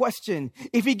without question.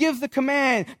 If he gives the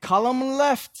command, column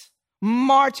left,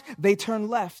 march, they turn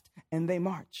left and they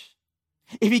march.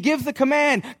 If he gives the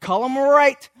command, column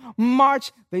right,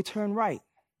 march, they turn right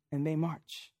and they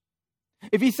march.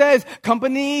 If he says,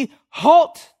 company,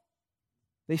 halt,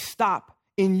 they stop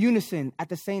in unison at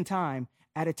the same time,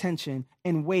 at attention,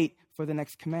 and wait for the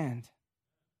next command.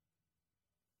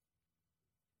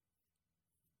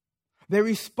 They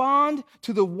respond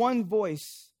to the one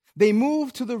voice. They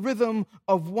move to the rhythm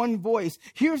of one voice.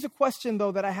 Here's a question,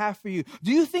 though, that I have for you.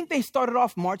 Do you think they started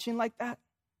off marching like that?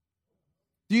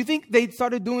 Do you think they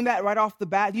started doing that right off the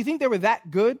bat? Do you think they were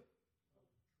that good?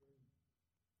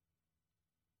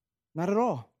 Not at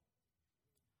all.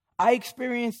 I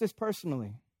experienced this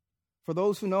personally. For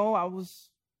those who know, I was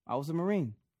a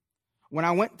Marine. When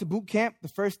I went to boot camp, the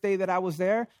first day that I was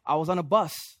there, I was on a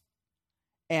bus.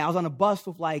 And I was on a bus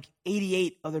with like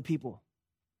 88 other people.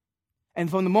 And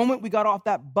from the moment we got off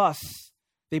that bus,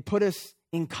 they put us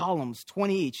in columns,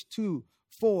 20 each, 2,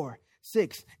 4,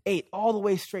 6, 8, all the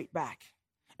way straight back.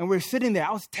 And we're sitting there.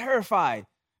 I was terrified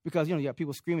because, you have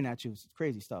people screaming at you. It's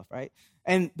crazy stuff, right?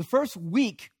 And the first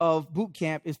week of boot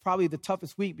camp is probably the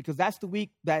toughest week because that's the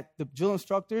week that the drill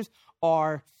instructors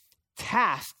are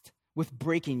tasked with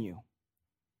breaking you.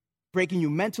 Breaking you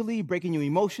mentally, breaking you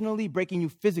emotionally, breaking you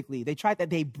physically.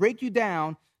 They break you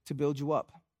down to build you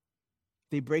up.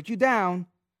 They break you down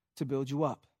to build you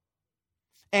up.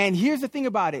 And here's the thing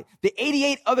about it. The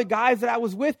 88 other guys that I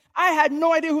was with, I had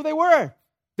no idea who they were.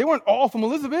 They weren't all from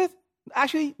Elizabeth.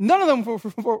 Actually, none of them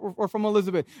were from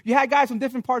Elizabeth. You had guys from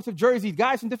different parts of Jersey,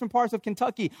 guys from different parts of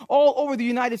Kentucky, all over the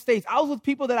United States. I was with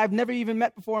people that I've never even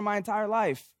met before in my entire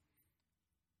life.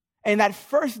 And that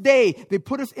first day, they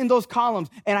put us in those columns.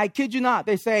 And I kid you not,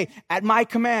 they say, at my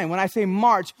command, when I say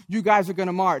march, you guys are going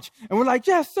to march. And we're like,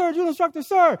 yes, sir, drill instructor,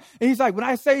 sir. And he's like, when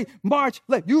I say march,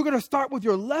 you're going to start with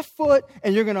your left foot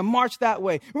and you're going to march that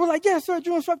way. And we're like, yes, sir,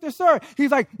 drill instructor, sir.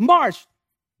 He's like, march.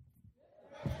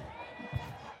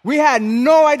 We had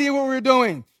no idea what we were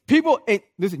doing. People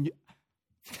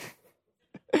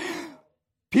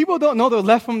don't know their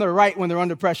left from their right when they're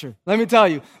under pressure. Let me tell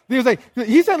you. He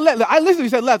said left. I listened, he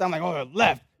said left. I'm like, oh,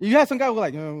 left. You had some guy who was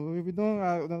like, what are we doing?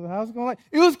 How's it going?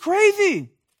 It was crazy.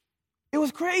 It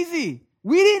was crazy.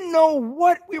 We didn't know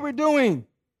what we were doing.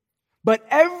 But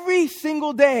every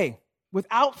single day,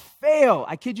 without fail,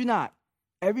 I kid you not,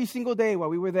 every single day while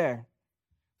we were there,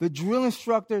 the drill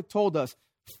instructor told us,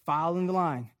 file in the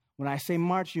line. When I say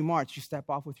march, you step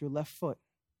off with your left foot.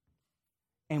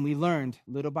 And we learned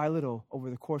little by little over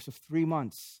the course of 3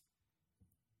 months,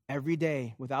 every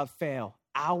day without fail,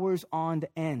 hours on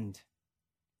end,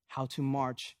 how to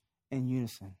march in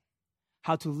unison,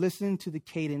 how to listen to the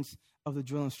cadence of the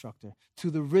drill instructor, to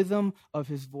the rhythm of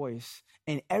his voice.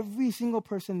 And every single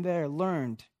person there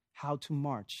learned how to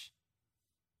march.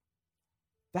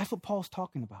 That's what Paul's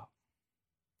talking about.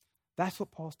 That's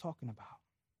what Paul's talking about.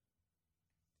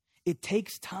 It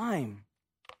takes time.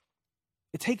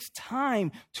 It takes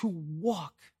time to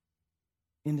walk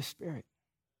in the Spirit.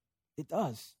 It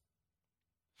does.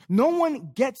 No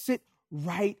one gets it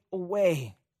right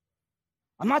away.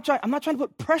 I'm not trying to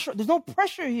put pressure. There's no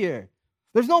pressure here.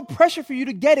 There's no pressure for you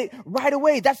to get it right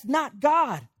away. That's not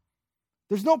God.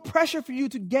 There's no pressure for you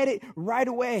to get it right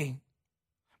away.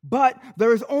 But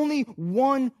there is only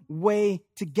one way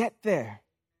to get there.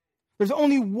 There's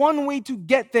only one way to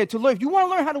get there, to learn. If you want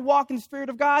to learn how to walk in the Spirit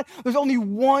of God, there's only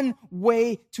one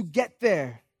way to get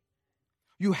there.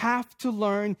 You have to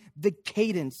learn the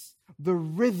cadence, the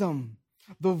rhythm,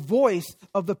 the voice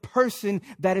of the person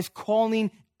that is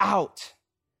calling out.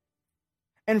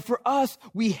 And for us,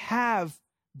 we have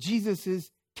Jesus'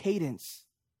 cadence.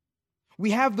 We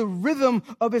have the rhythm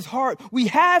of his heart. We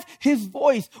have his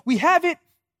voice. We have it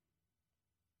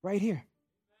right here.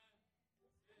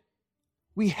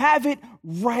 We have it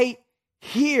right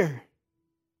here.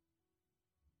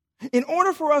 In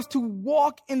order for us to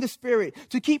walk in the Spirit,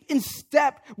 to keep in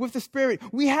step with the Spirit,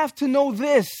 we have to know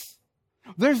this.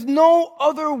 There's no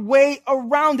other way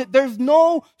around it. There's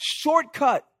no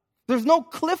shortcut. There's no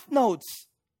cliff notes.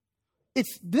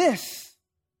 It's this.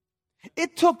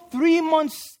 It took 3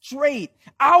 months straight,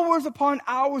 hours upon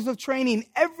hours of training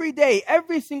every day,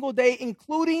 every single day,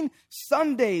 including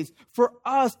Sundays, for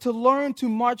us to learn to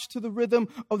march to the rhythm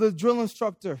of the drill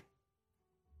instructor.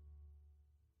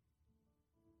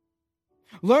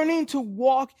 Learning to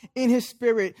walk in his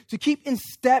Spirit, to keep in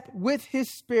step with his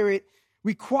Spirit,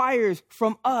 requires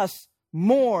from us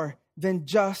more than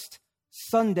just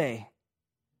Sunday.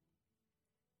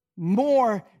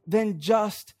 More than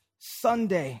just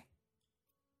Sunday.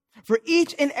 For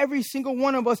each and every single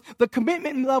one of us, the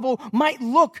commitment level might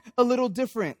look a little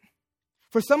different.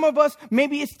 For some of us,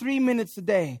 maybe it's 3 minutes a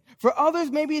day. For others,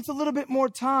 maybe it's a little bit more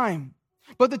time.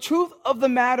 But the truth of the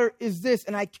matter is this,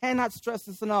 and I cannot stress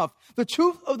this enough. The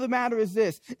truth of the matter is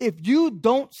this. If you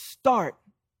don't start,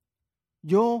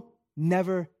 you'll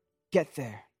never get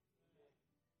there.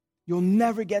 You'll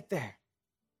never get there.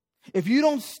 If you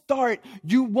don't start,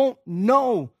 you won't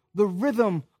know the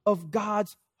rhythm of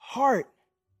God's heart.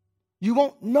 You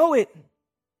won't know it.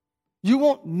 You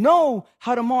won't know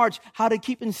how to march, how to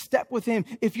keep in step with him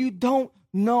if you don't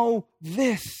know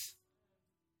this.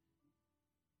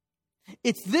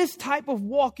 It's this type of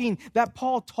walking that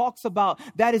Paul talks about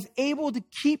that is able to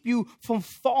keep you from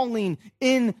falling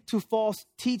into false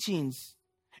teachings.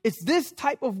 It's this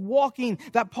type of walking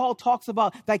that Paul talks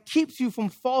about that keeps you from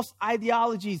false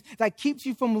ideologies, that keeps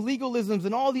you from legalisms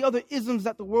and all the other isms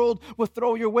that the world will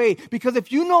throw your way. Because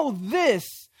if you know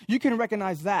this, you can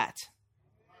recognize that.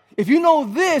 If you know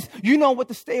this, you know what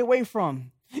to stay away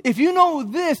from. If you know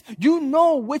this, you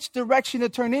know which direction to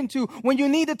turn into when you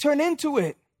need to turn into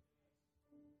it.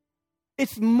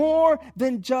 It's more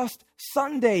than just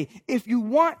Sunday. If you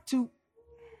want to,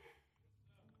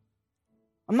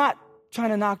 I'm not trying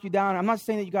to knock you down. I'm not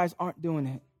saying that you guys aren't doing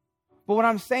it. But what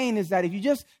I'm saying is that if you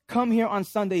just come here on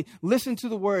Sunday, listen to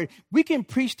the word, we can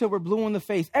preach till we're blue in the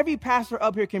face. Every pastor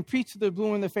up here can preach till they're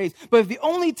blue in the face. But if the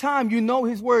only time you know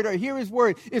his word or hear his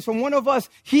word is from one of us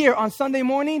here on Sunday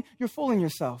morning, you're fooling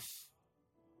yourself.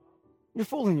 You're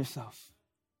fooling yourself.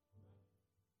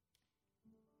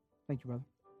 Thank you, brother.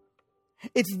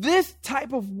 It's this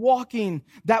type of walking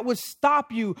that would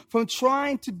stop you from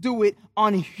trying to do it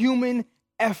on human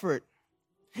effort.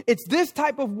 It's this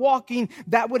type of walking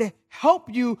that would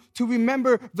help you to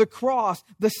remember the cross,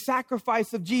 the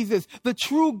sacrifice of Jesus, the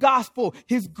true gospel,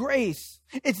 his grace.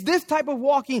 It's this type of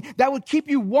walking that would keep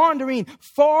you wandering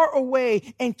far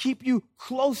away and keep you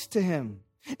close to him.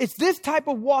 It's this type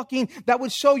of walking that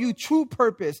would show you true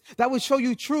purpose, that would show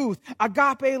you truth,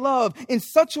 agape love in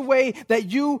such a way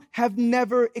that you have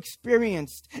never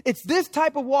experienced. It's this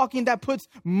type of walking that puts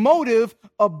motive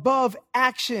above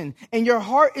action, and your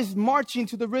heart is marching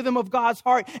to the rhythm of God's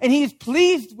heart, and he is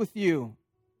pleased with you.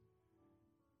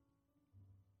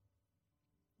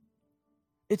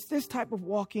 It's this type of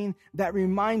walking that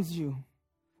reminds you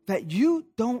that you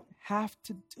don't have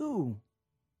to do,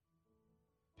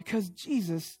 because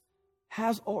Jesus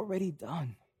has already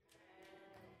done.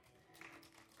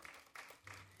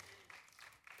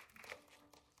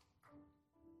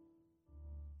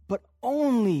 But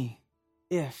only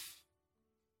if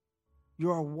you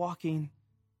are walking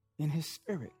in his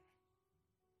spirit.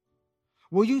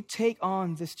 Will you take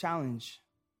on this challenge?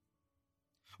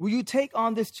 Will you take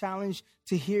on this challenge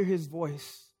to hear his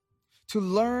voice, to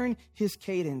learn his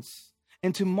cadence,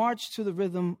 and to march to the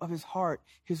rhythm of his heart,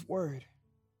 his word?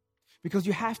 Because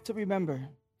you have to remember,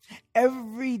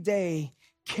 every day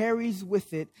carries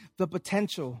with it the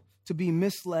potential to be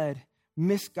misled,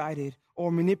 misguided,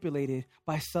 or manipulated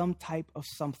by some type of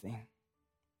something.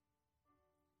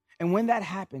 And when that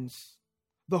happens,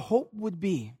 the hope would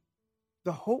be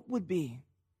that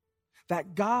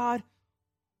God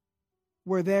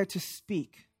were there to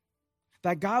speak,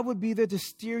 that God would be there to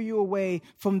steer you away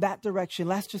from that direction.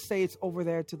 Let's just say it's over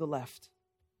there to the left.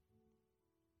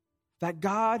 That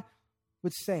God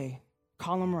would say,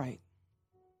 column right.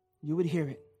 You would hear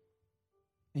it,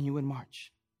 and you would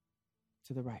march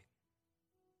to the right.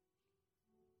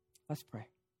 Let's pray.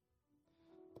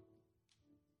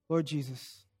 Lord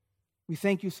Jesus, we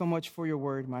thank you so much for your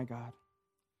word, my God.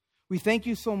 We thank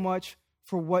you so much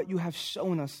for what you have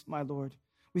shown us, my Lord.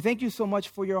 We thank you so much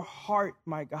for your heart,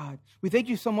 my God. We thank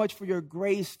you so much for your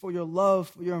grace, for your love,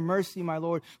 for your mercy, my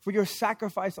Lord, for your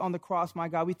sacrifice on the cross, my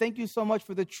God. We thank you so much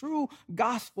for the true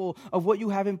gospel of what you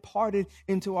have imparted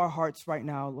into our hearts right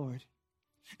now, Lord.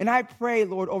 And I pray,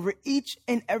 Lord, over each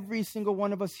and every single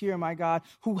one of us here, my God,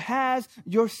 who has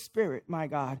your spirit, my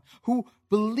God, who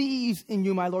believes in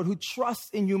you, my Lord, who trusts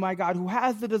in you, my God, who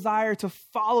has the desire to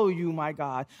follow you, my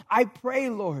God. I pray,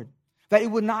 Lord, that it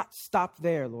would not stop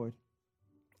there, Lord.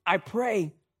 I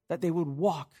pray that they would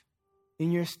walk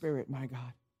in your spirit, my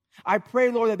God. I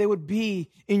pray, Lord, that they would be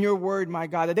in your word, my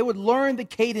God, that they would learn the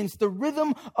cadence, the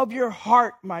rhythm of your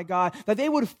heart, my God, that they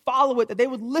would follow it, that they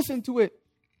would listen to it,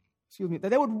 that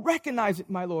they would recognize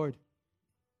it, my Lord.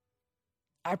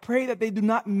 I pray that they do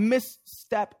not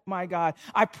misstep, my God.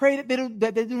 I pray that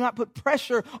they do not put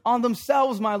pressure on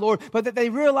themselves, my Lord, but that they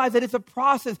realize that it's a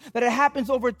process, that it happens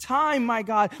over time, my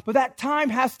God, but that time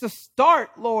has to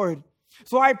start, Lord.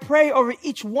 So I pray over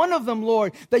each one of them,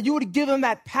 Lord, that you would give them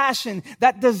that passion,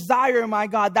 that desire, my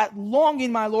God, that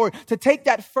longing, my Lord, to take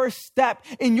that first step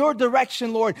in your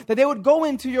direction, Lord, that they would go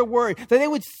into your word, that they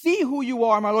would see who you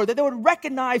are, my Lord, that they would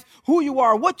recognize who you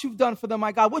are, what you've done for them,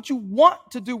 my God, what you want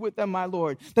to do with them, my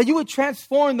Lord, that you would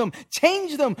transform them,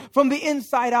 change them from the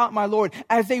inside out, my Lord,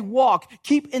 as they walk,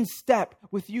 keep in step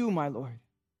with you, my Lord.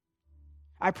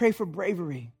 I pray for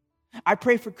bravery. I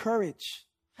pray for courage.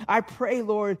 I pray,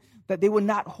 Lord, that they would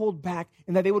not hold back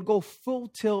and that they would go full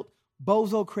tilt,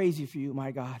 bozo crazy for you,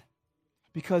 my God,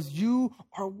 because you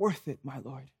are worth it, my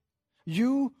Lord.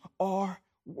 You are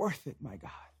worth it, my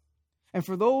God. And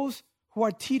for those who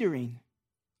are teetering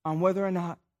on whether or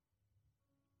not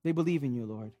they believe in you,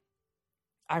 Lord,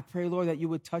 I pray, Lord, that you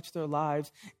would touch their lives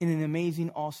in an amazing,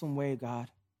 awesome way, God,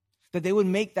 that they would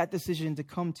make that decision to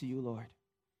come to you, Lord,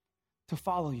 to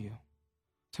follow you,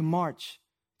 to march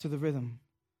to the rhythm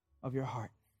of your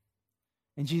heart.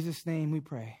 In Jesus' name we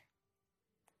pray.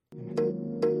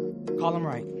 Amen. Call them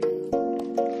right.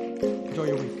 Enjoy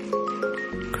your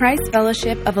week. Christ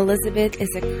Fellowship of Elizabeth is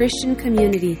a Christian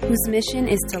community whose mission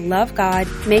is to love God,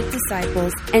 make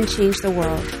disciples, and change the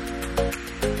world.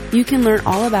 You can learn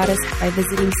all about us by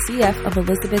visiting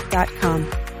cfofelizabeth.com.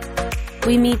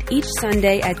 We meet each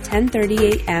Sunday at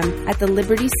 10:30 a.m. at the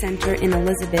Liberty Center in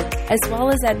Elizabeth, as well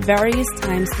as at various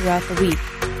times throughout the week.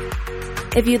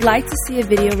 If you'd like to see a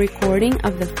video recording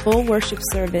of the full worship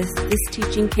service this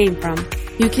teaching came from,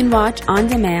 you can watch on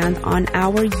demand on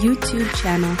our YouTube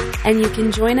channel, and you can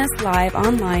join us live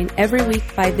online every week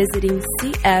by visiting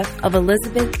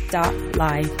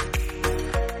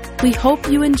cfofelizabeth.live. We hope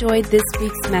you enjoyed this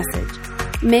week's message.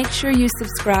 Make sure you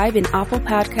subscribe in Apple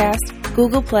Podcasts,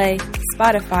 Google Play,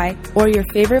 Spotify, or your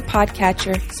favorite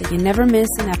podcatcher so you never miss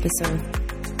an episode.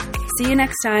 See you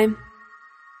next time.